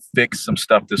they don't fix some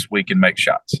stuff this week and make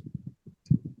shots.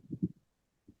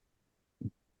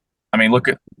 Look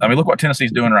what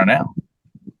Tennessee's doing right now.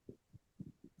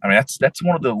 That's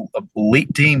one of the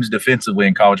elite teams defensively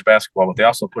in college basketball, but they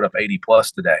also put up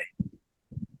 80-plus today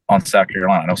on South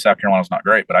Carolina. I know South Carolina's not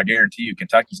great, but I guarantee you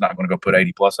Kentucky's not going to go put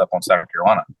 80-plus up on South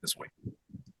Carolina this week.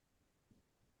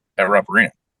 at Rupp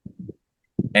Arena.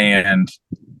 And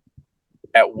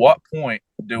at what point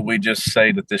do we just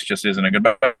say that this just isn't a good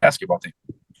basketball team?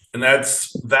 And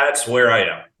that's where I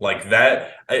am. Like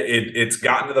that, it's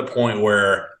gotten to the point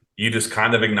where you just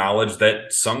kind of acknowledge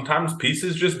that sometimes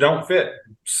pieces just don't fit.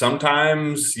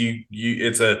 Sometimes you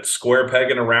it's a square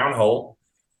peg in a round hole,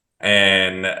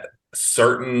 and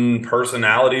certain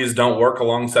personalities don't work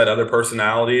alongside other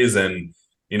personalities, and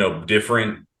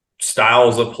different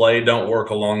styles of play don't work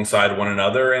alongside one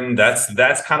another. And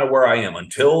that's kind of where I am.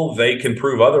 Until they can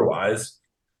prove otherwise,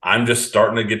 I'm just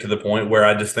starting to get to the point where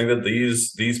I just think that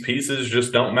these pieces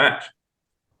just don't match.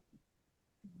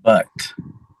 But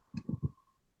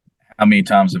how many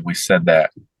times have we said that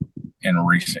in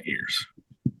recent years?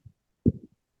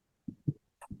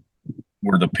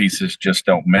 Where the pieces just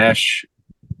don't mesh.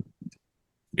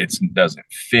 It doesn't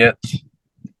fit.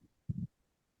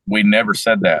 We never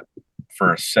said that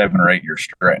for a 7 or 8 year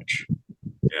stretch.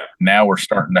 Yeah. Now we're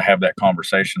starting to have that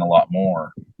conversation a lot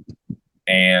more.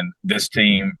 And this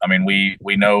team, I mean, we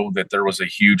know that there was a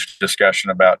huge discussion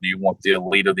about, do you want the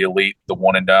elite of the elite, the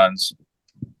one and dones,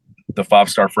 the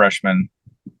 5-star freshmen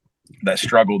that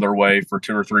struggle their way for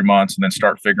 2 or 3 months and then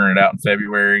start figuring it out in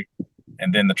February,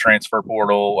 and then the transfer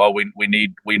portal. Oh, we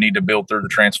need to build through the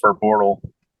transfer portal.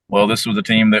 Well, this was a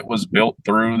team that was built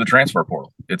through the transfer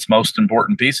portal. Its most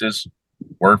important pieces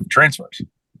were transfers.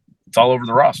 It's all over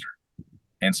the roster.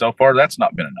 And so far, that's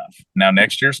not been enough. Now,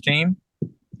 next year's team,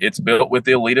 it's built with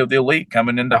the elite of the elite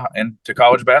coming into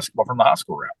college basketball from the high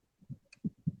school route.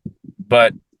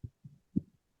 But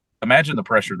imagine the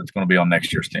pressure that's going to be on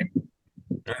next year's team.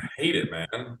 I hate it,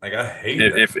 man. Like, I hate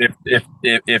it.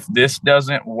 If this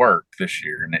doesn't work this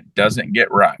year and it doesn't get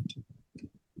right,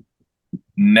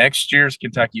 next year's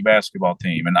Kentucky basketball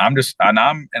team, and I'm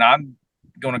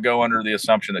going to go under the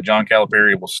assumption that John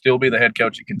Calipari will still be the head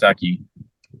coach at Kentucky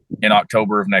in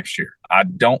October of next year. I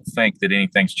don't think that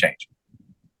anything's changed.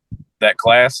 That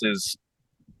class is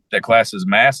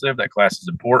massive. That class is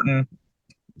important.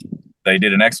 They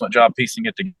did an excellent job piecing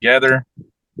it together.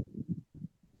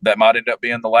 That might end up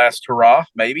being the last hurrah,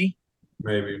 maybe,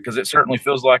 because it certainly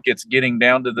feels like it's getting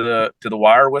down to the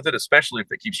wire with it, especially if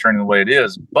it keeps trending the way it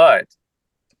is. But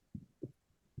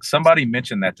somebody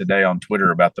mentioned that today on Twitter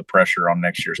about the pressure on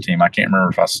next year's team. I can't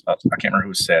remember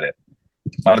who said it.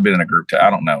 Might have been in a group chat.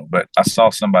 I don't know, but I saw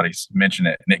somebody mention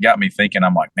it, and it got me thinking.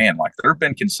 I'm like, man, like there have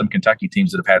been some Kentucky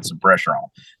teams that have had some pressure on them.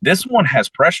 This one has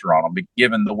pressure on them,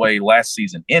 given the way last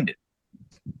season ended.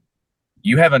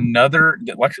 You have another,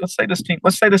 like, let's say this team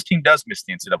does miss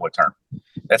the NCAA tournament.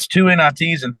 That's 2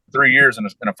 NITs in 3 years and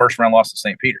a first round loss to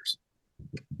St. Peter's.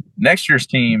 Next year's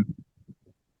team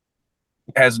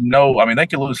has they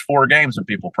could lose 4 games and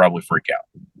people probably freak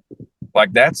out.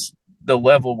 Like, that's the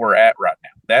level we're at right now.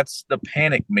 That's the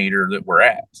panic meter that we're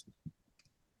at.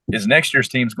 Is next year's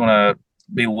team's going to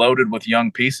be loaded with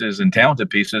young pieces and talented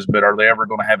pieces, but are they ever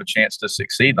going to have a chance to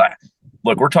succeed? Like,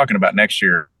 look, we're talking about next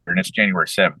year, and it's January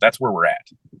 7th. That's where we're at.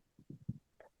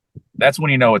 That's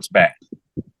when you know it's bad.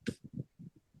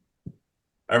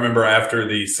 I remember after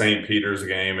the St. Peter's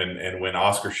game and when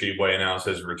Oscar Tshiebwe announced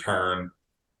his return,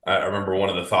 I remember one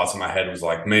of the thoughts in my head was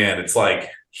like, man, it's like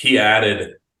he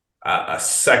added a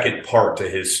second part to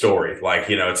his story. Like,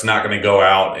 it's not going to go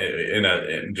out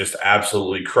in just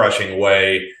absolutely crushing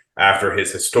way after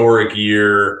his historic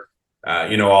year,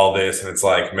 all this. And it's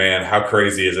like, man, how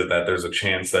crazy is it that there's a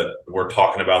chance that we're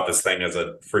talking about this thing as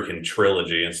a freaking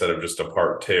trilogy instead of just a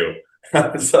part 2?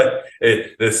 It's like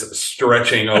this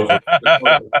stretching over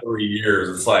 3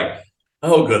 years. It's like,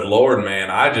 oh, good Lord,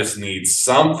 man, I just need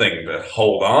something to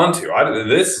hold on to.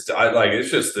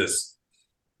 It's just this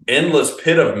endless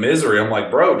pit of misery. I'm like,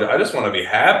 bro, I just want to be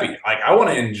happy. Like, I want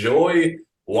to enjoy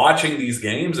watching these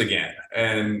games again.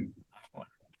 And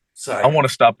so I want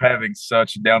to stop having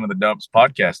such down in the dumps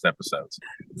podcast episodes.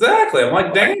 Exactly. I'm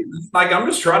like, dang, like, I'm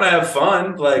just trying to have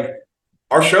fun. Like,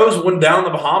 our shows when down in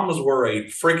the Bahamas were a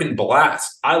freaking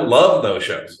blast. I love those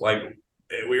shows. Like,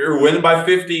 we were winning by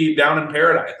 50 down in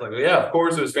Paradise. Like, yeah, of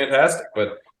course it was fantastic,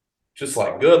 but just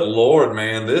like, good Lord,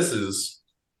 man, this is.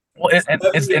 Well,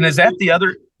 and is that the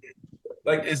other?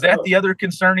 Like, is that the other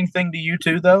concerning thing to you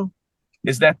too, though?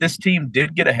 Is that this team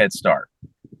did get a head start.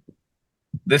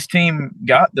 This team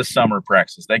got the summer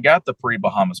practice. They got the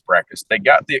pre-Bahamas practice. They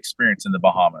got the experience in the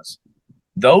Bahamas.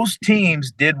 Those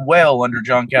teams did well under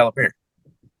John Calipari.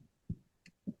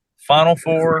 Final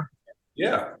Four.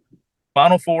 Yeah.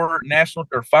 Final Four,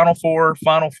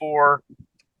 Final Four,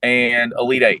 and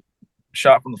Elite Eight.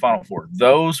 Shot from the Final Four.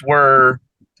 Those were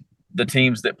the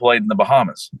teams that played in the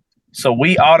Bahamas. So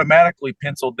we automatically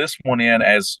penciled this one in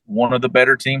as one of the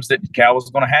better teams that Cal was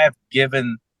going to have,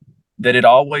 given that it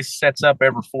always sets up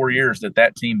every 4 years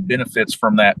that team benefits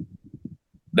from that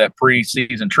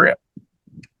preseason trip.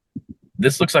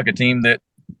 This looks like a team that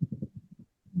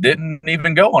didn't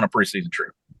even go on a preseason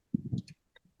trip.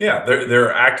 Yeah,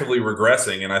 they're actively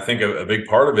regressing, and I think a big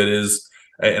part of it is,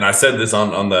 and I said this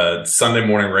on the Sunday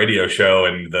morning radio show,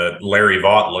 and the Larry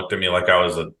Vaught looked at me like I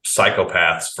was a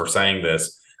psychopath for saying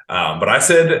this, but I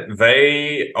said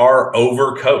they are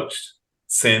overcoached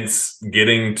since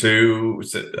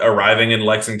arriving in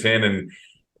Lexington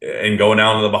and going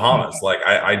down to the Bahamas. Like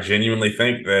I genuinely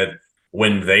think that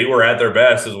when they were at their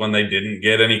best is when they didn't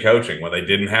get any coaching, when they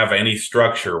didn't have any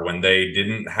structure, when they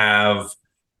didn't have,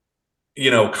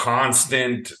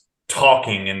 constant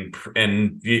talking and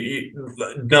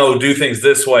no, do things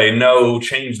this way, no,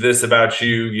 change this about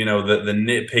you, the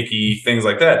nitpicky things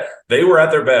like that. They were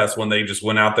at their best when they just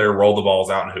went out there, rolled the balls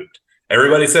out, and hooped.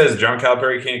 Everybody says John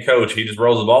Calipari can't coach. He just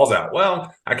rolls the balls out.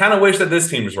 Well, I kind of wish that this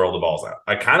team just rolled the balls out.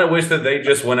 I kind of wish that they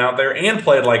just went out there and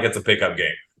played like it's a pickup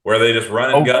game where they just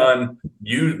run and gun,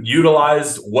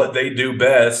 utilize what they do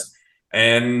best,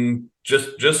 and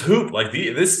just hoop. Like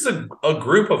this is a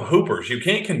group of hoopers. You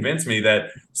can't convince me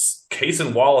that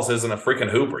Cason Wallace isn't a freaking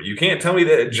hooper. You can't tell me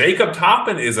that Jacob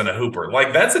Toppin isn't a hooper.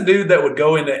 Like that's a dude that would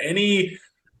go into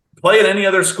play at any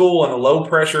other school in a low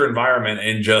pressure environment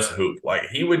and just hoop. Like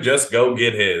he would just go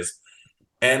get his.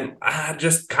 And I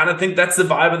just kind of think that's the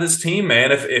vibe of this team,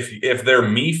 man. If they're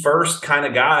me first kind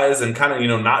of guys and kind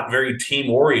of, not very team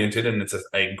oriented, and it's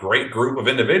a great group of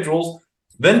individuals,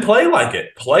 then play like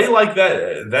it. Play like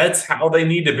that. That's how they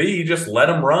need to be. Just let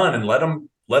them run and let them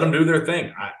do their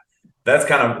thing. That's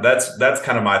kind of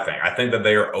my thing. I think that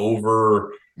they are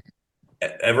ever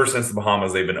since the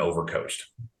Bahamas, they've been overcoached.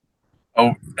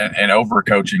 Oh, and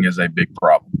overcoaching is a big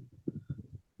problem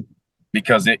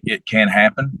because it can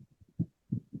happen,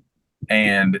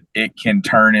 and it can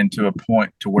turn into a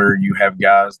point to where you have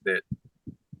guys that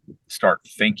start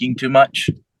thinking too much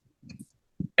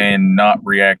and not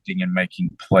reacting and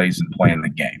making plays and playing the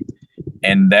game.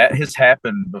 And that has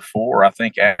happened before, I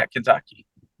think, at Kentucky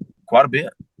quite a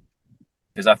bit.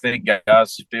 Because I think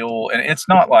guys feel, and it's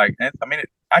not like,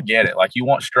 I get it. Like you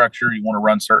want structure, you want to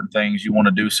run certain things, you want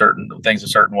to do certain things a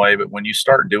certain way. But when you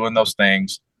start doing those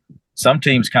things, some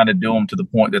teams kind of do them to the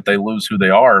point that they lose who they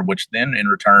are, which then in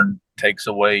return takes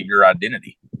away your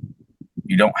identity.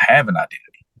 You don't have an identity.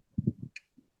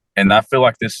 And I feel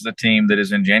like this is a team that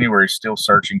is in January still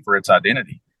searching for its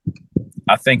identity.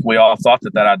 I think we all thought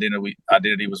that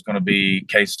identity was going to be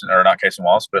not Cason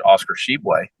Wallace, but Oscar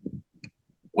Tshiebwe.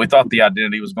 We thought the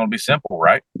identity was going to be simple,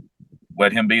 right?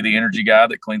 Let him be the energy guy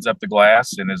that cleans up the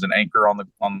glass and is an anchor on the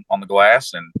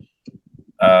glass, and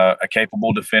a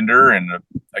capable defender, and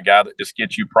a guy that just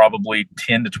gets you probably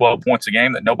 10 to 12 points a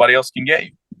game that nobody else can get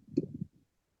you.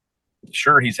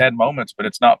 Sure, he's had moments, but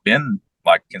it's not been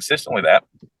like consistently that.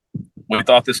 We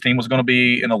thought this team was going to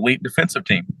be an elite defensive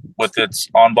team with its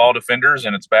on-ball defenders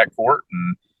and its backcourt,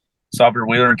 and Sawyer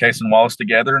Wheeler and Cason Wallace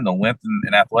together, and the length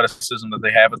and athleticism that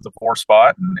they have at the 4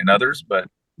 spot and others. But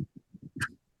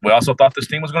we also thought this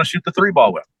team was going to shoot the 3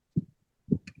 ball well.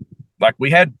 Like we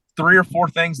had 3 or 4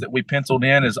 things that we penciled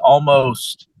in as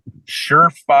almost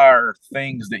surefire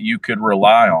things that you could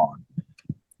rely on.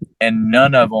 And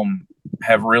none of them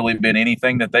have really been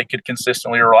anything that they could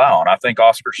consistently rely on. I think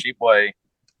Oscar Tshiebwe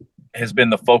has been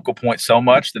the focal point so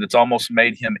much that it's almost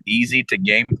made him easy to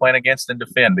game plan against and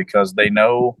defend, because they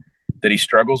know that he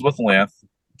struggles with length.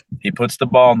 He puts the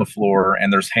ball on the floor,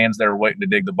 and there's hands there waiting to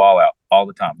dig the ball out all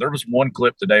the time. There was one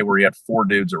clip today where he had 4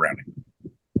 dudes around him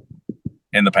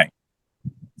in the paint.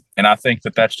 And I think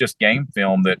that that's just game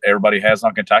film that everybody has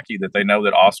on Kentucky, that they know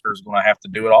that Oscar is going to have to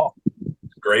do it all.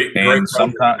 Great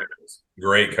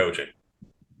coaching.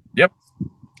 Yep,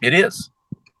 it is.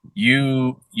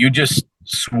 You just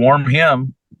swarm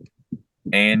him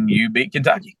and you beat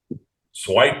Kentucky.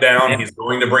 Swipe down. He's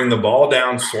going to bring the ball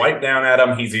down, swipe down at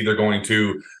him. He's either going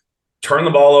to turn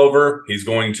the ball over, he's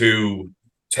going to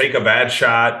take a bad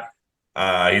shot,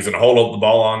 he's going to hold up the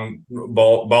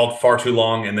ball far too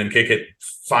long and then kick it,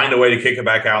 find a way to kick it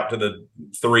back out to the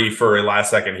 3 for a last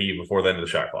second heave before the end of the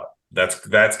shot clock.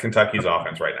 That's Kentucky's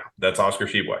offense right now. That's Oscar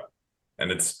Tshiebwe.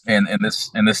 And it's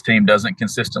this team doesn't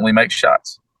consistently make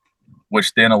shots,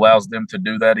 which then allows them to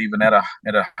do that even at a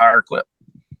higher clip.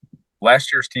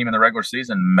 Last year's team in the regular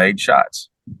season made shots,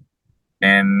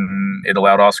 and it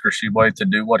allowed Oscar Tshiebwe to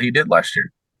do what he did last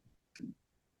year.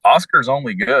 Oscar's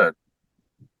only good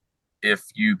if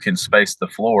you can space the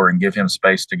floor and give him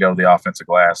space to go to the offensive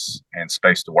glass and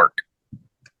space to work.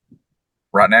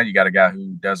 Right now, you got a guy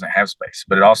who doesn't have space,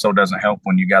 but it also doesn't help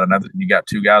when you got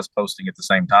 2 guys posting at the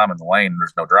same time in the lane and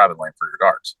there's no driving lane for your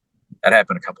guards. That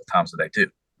happened a couple of times today too.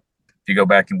 If you go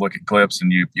back and look at clips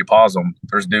and you pause them,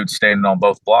 there's dudes standing on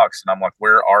both blocks, and I'm like,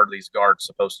 where are these guards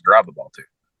supposed to drive the ball to?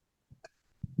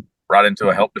 Right into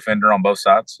a help defender on both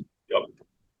sides. Yep.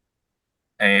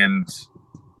 And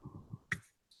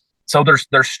so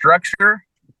there's structure,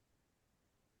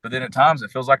 but then at times it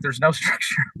feels like there's no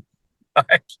structure.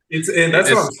 And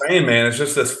that's what I'm saying, man. It's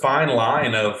just this fine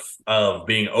line of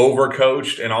being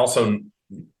overcoached and also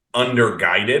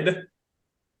underguided.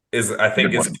 I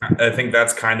think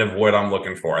that's kind of what I'm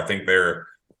looking for. I think they're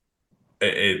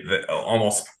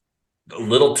almost a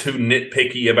little too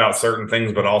nitpicky about certain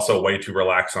things, but also way too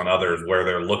relaxed on others, where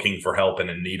they're looking for help and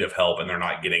in need of help and they're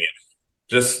not getting it.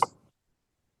 Just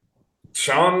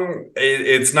Sean,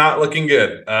 it's not looking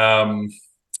good.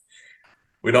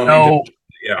 We don't need to,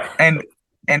 yeah.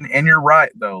 And you're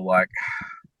right though. Like,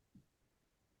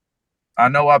 I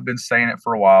know I've been saying it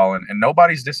for a while, and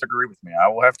nobody's disagreed with me. I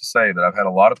will have to say that I've had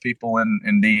a lot of people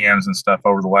in DMs and stuff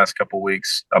over the last couple of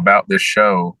weeks about this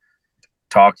show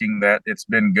talking that it's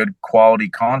been good quality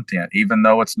content, even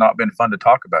though it's not been fun to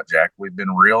talk about, Jack. We've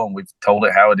been real and we've told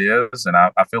it how it is. And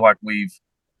I feel like we've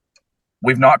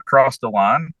not crossed the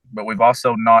line, but we've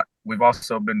also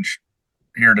been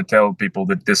here to tell people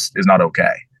that this is not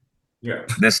okay. Yeah.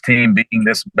 This team being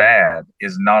this bad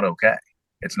is not okay.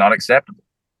 It's not acceptable.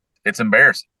 It's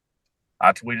embarrassing.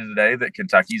 I tweeted today that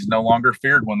Kentucky's no longer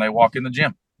feared when they walk in the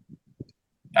gym.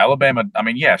 Alabama, I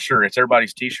mean, yeah, sure, it's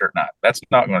everybody's T-shirt night. That's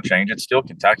not going to change. It's still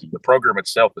Kentucky. The program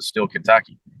itself is still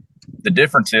Kentucky. The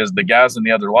difference is the guys in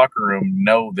the other locker room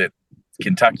know that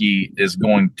Kentucky is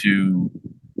going to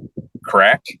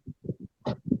crack,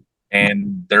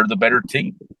 and they're the better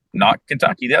team. Not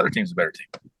Kentucky. The other team's the better team.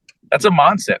 That's a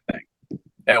mindset thing.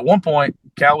 At one point,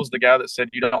 Cal was the guy that said,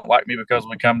 "You don't like me because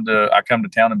I come to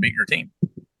town and beat your team."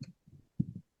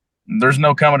 There's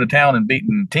no coming to town and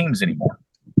beating teams anymore.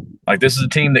 Like, this is a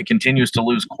team that continues to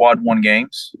lose quad one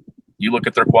games. You look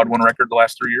at their quad one record the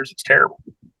last 3 years, it's terrible.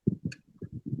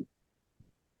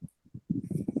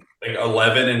 I think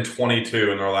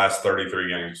 11-22 in their last 33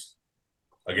 games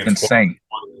against insane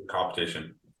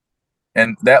competition.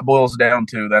 And that boils down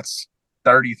to that's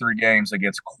 33 games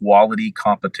against quality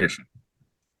competition.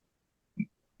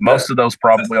 Most of those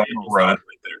probably on the road.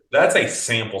 That's a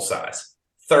sample size.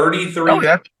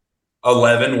 33,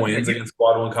 11 wins against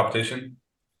quad one competition.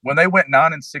 When they went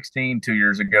 9-16 2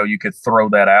 years ago, you could throw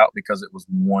that out because it was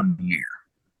 1 year.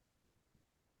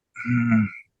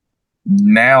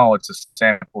 Now it's a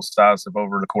sample size of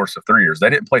over the course of 3 years.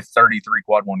 They didn't play 33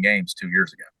 quad one games 2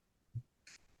 years ago.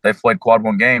 They played quad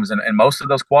one games, and most of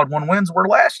those quad one wins were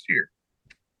last year.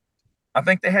 I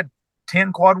think they had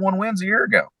 10 quad one wins a year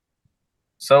ago.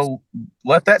 So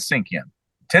let that sink in.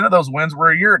 10 of those wins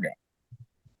were a year ago.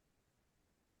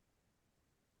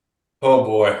 Oh,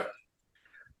 boy.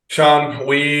 Sean,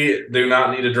 we do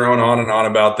not need to drone on and on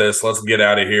about this. Let's get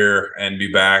out of here and be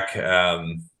back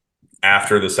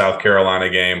after the South Carolina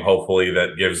game. Hopefully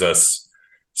that gives us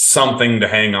something to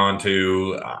hang on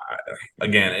to.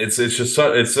 Again, it's just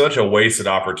it's such a wasted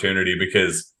opportunity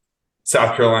because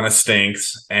South Carolina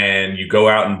stinks and you go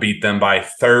out and beat them by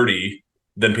 30.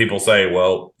 Then people say,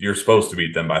 well, you're supposed to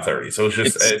beat them by 30. So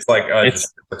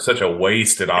it's such a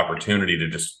wasted opportunity to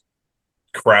just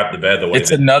crap the bed the way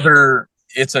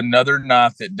it's another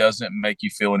night that doesn't make you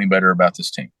feel any better about this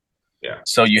team. Yeah.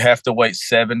 So you have to wait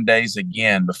 7 days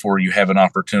again before you have an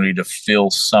opportunity to feel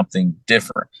something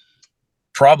different.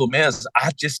 Problem is,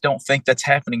 I just don't think that's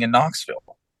happening in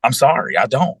Knoxville. I'm sorry, I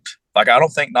don't. Like, I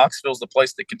don't think Knoxville's the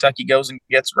place that Kentucky goes and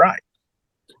gets right.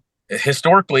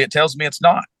 Historically, it tells me it's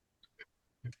not.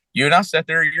 You and I sat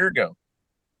there a year ago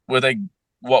with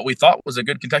what we thought was a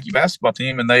good Kentucky basketball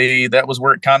team, and that was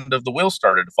where it kind of the wheels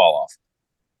started to fall off.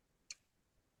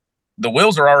 The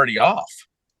wheels are already off,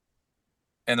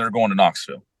 and they're going to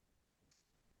Knoxville.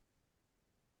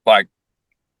 Like,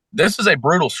 this is a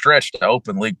brutal stretch to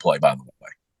open league play, by the way.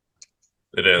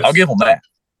 It is. I'll give them that.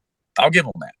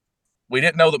 We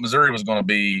didn't know that Missouri was going to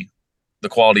be the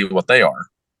quality of what they are.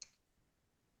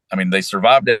 I mean, they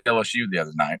survived at LSU the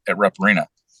other night at Rupp Arena.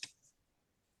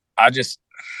 I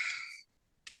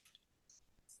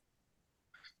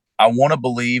want to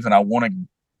believe and I want to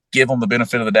give them the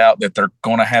benefit of the doubt that they're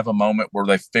going to have a moment where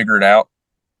they figure it out.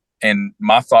 And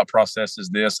my thought process is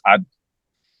this.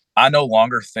 I no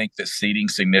longer think that seeding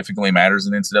significantly matters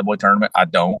in the NCAA tournament. I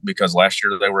don't, because last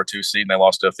year they were a 2 seed and they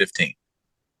lost to a 15.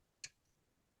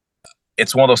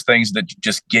 It's one of those things that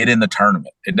just get in the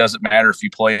tournament. It doesn't matter if you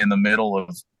play in the middle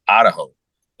of Idaho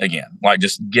again. Like,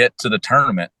 just get to the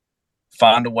tournament,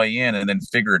 find a way in, and then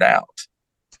figure it out.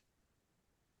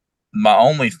 My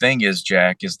only thing is,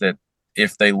 Jack, is that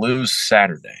if they lose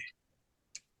Saturday,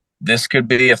 this could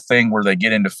be a thing where they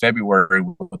get into February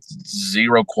with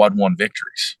 0 quad one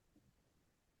victories.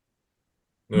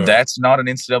 Yeah. That's not an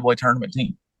NCAA tournament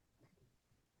team.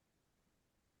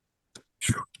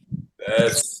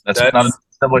 That's not an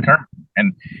NCAA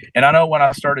tournament. And I know when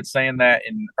I started saying that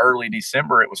in early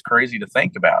December, it was crazy to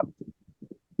think about.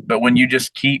 But when you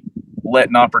just keep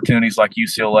letting opportunities like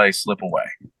UCLA slip away,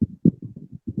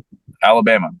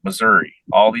 Alabama, Missouri,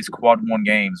 all these quad one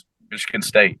games, Michigan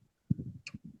State,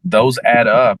 those add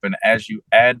up. And as you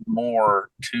add more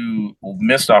to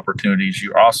missed opportunities,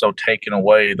 you're also taking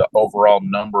away the overall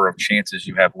number of chances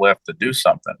you have left to do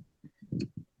something.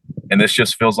 And this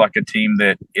just feels like a team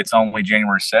that it's only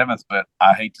January 7th, but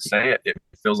I hate to say it, it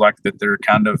feels like that they're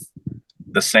kind of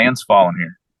the sand's falling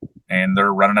here and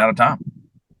they're running out of time.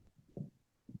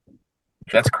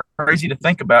 That's crazy to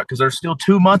think about because there's still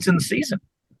 2 months in the season.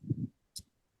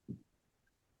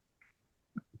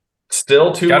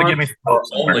 Still 2 months? Give me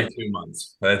only 2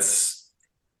 months. That's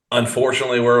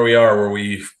unfortunately where we are, where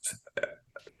we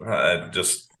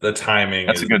just the timing.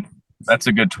 That's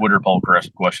a good Twitter poll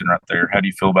question right there. How do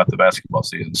you feel about the basketball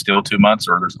season? Still 2 months,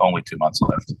 or there's only 2 months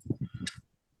left?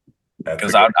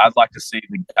 Because I'd like to see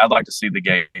the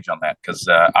gauge on that. Because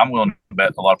I'm willing to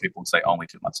bet a lot of people would say only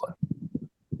 2 months left.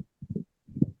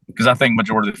 Because I think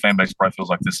majority of the fan base probably feels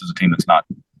like this is a team that's not.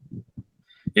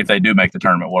 If they do make the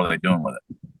tournament, what are they doing with it?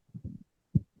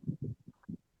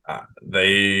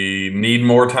 They need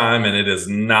more time, and it is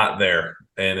not there,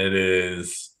 and it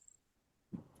is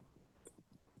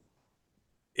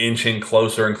inching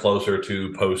closer and closer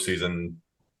to postseason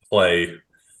play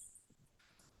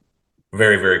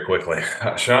very, very quickly.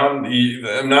 Sean,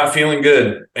 I'm not feeling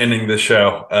good ending this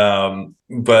show,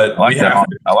 but I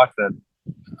like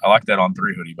that on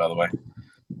 3 hoodie, by the way.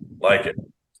 Like it.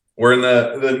 We're in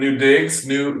the new digs,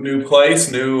 new place,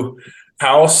 new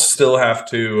house. Still have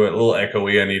to a little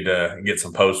echoey. I need to get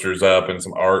some posters up and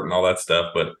some art and all that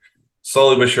stuff, but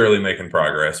slowly but surely making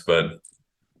progress. But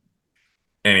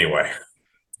anyway,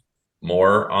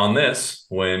 more on this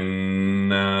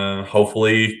when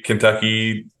hopefully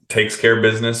Kentucky takes care of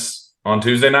business on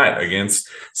Tuesday night against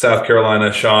South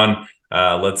Carolina. Sean,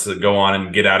 let's go on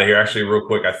and get out of here. Actually, real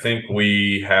quick, I think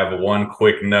we have one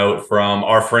quick note from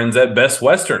our friends at Best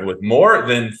Western. With more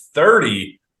than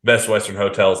 30 Best Western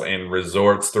hotels and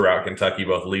resorts throughout Kentucky,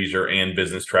 both leisure and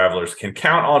business travelers can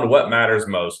count on what matters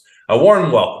most: a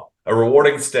warm welcome, a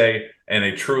rewarding stay, and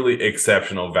a truly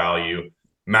exceptional value.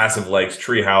 Massive lakes,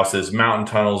 tree houses, mountain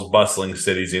tunnels, bustling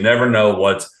cities. You never know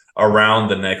what's around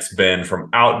the next bend.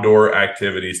 From outdoor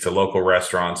activities to local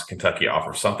restaurants, Kentucky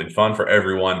offers something fun for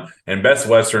everyone, and Best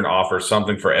Western offers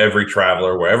something for every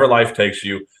traveler. Wherever life takes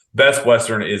you, Best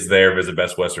Western is there. Visit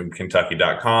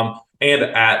bestwesternkentucky.com and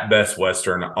at Best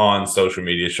Western on social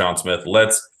media. Sean Smith,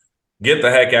 let's get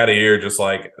the heck out of here, just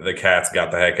like the Cats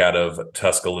got the heck out of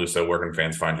Tuscaloosa. Where can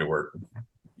fans find your work?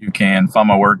 You can find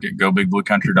my work at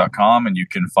gobigbluecountry.com, and you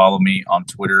can follow me on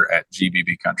Twitter at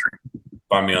GBBCountry.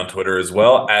 Find me on Twitter as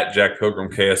well at Jack Pilgrim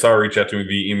KSR. Reach out to me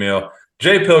via email,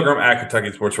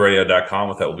 jpilgrim@KentuckySportsRadio.com.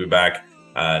 With that, we'll be back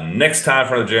next time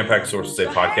for the Jam-Packed Sources Say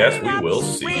podcast. We will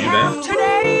see you then.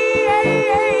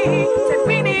 Today,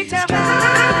 we need to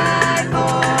fight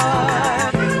for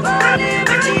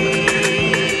liberty.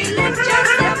 Lift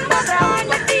yourself up on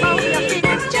your feet.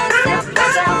 Lift yourself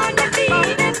up on your feet.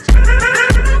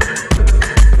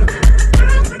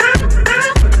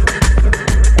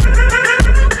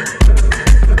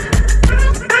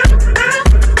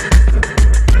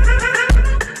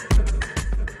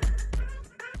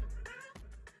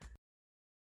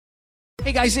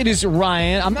 Hey guys, it is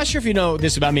Ryan. I'm not sure if you know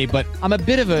this about me, but I'm a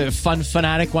bit of a fun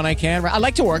fanatic when I can. I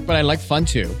like to work, but I like fun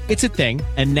too. It's a thing.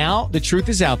 And now the truth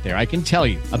is out there. I can tell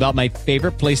you about my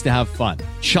favorite place to have fun.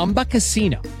 Chumba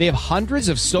Casino. They have hundreds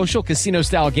of social casino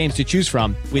style games to choose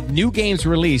from with new games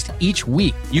released each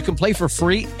week. You can play for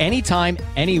free anytime,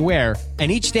 anywhere.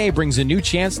 And each day brings a new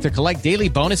chance to collect daily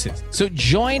bonuses. So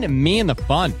join me in the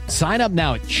fun. Sign up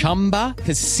now at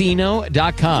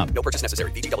ChumbaCasino.com. No purchase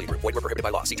necessary. VGW Group. Void where prohibited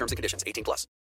by law. See terms and conditions. 18+.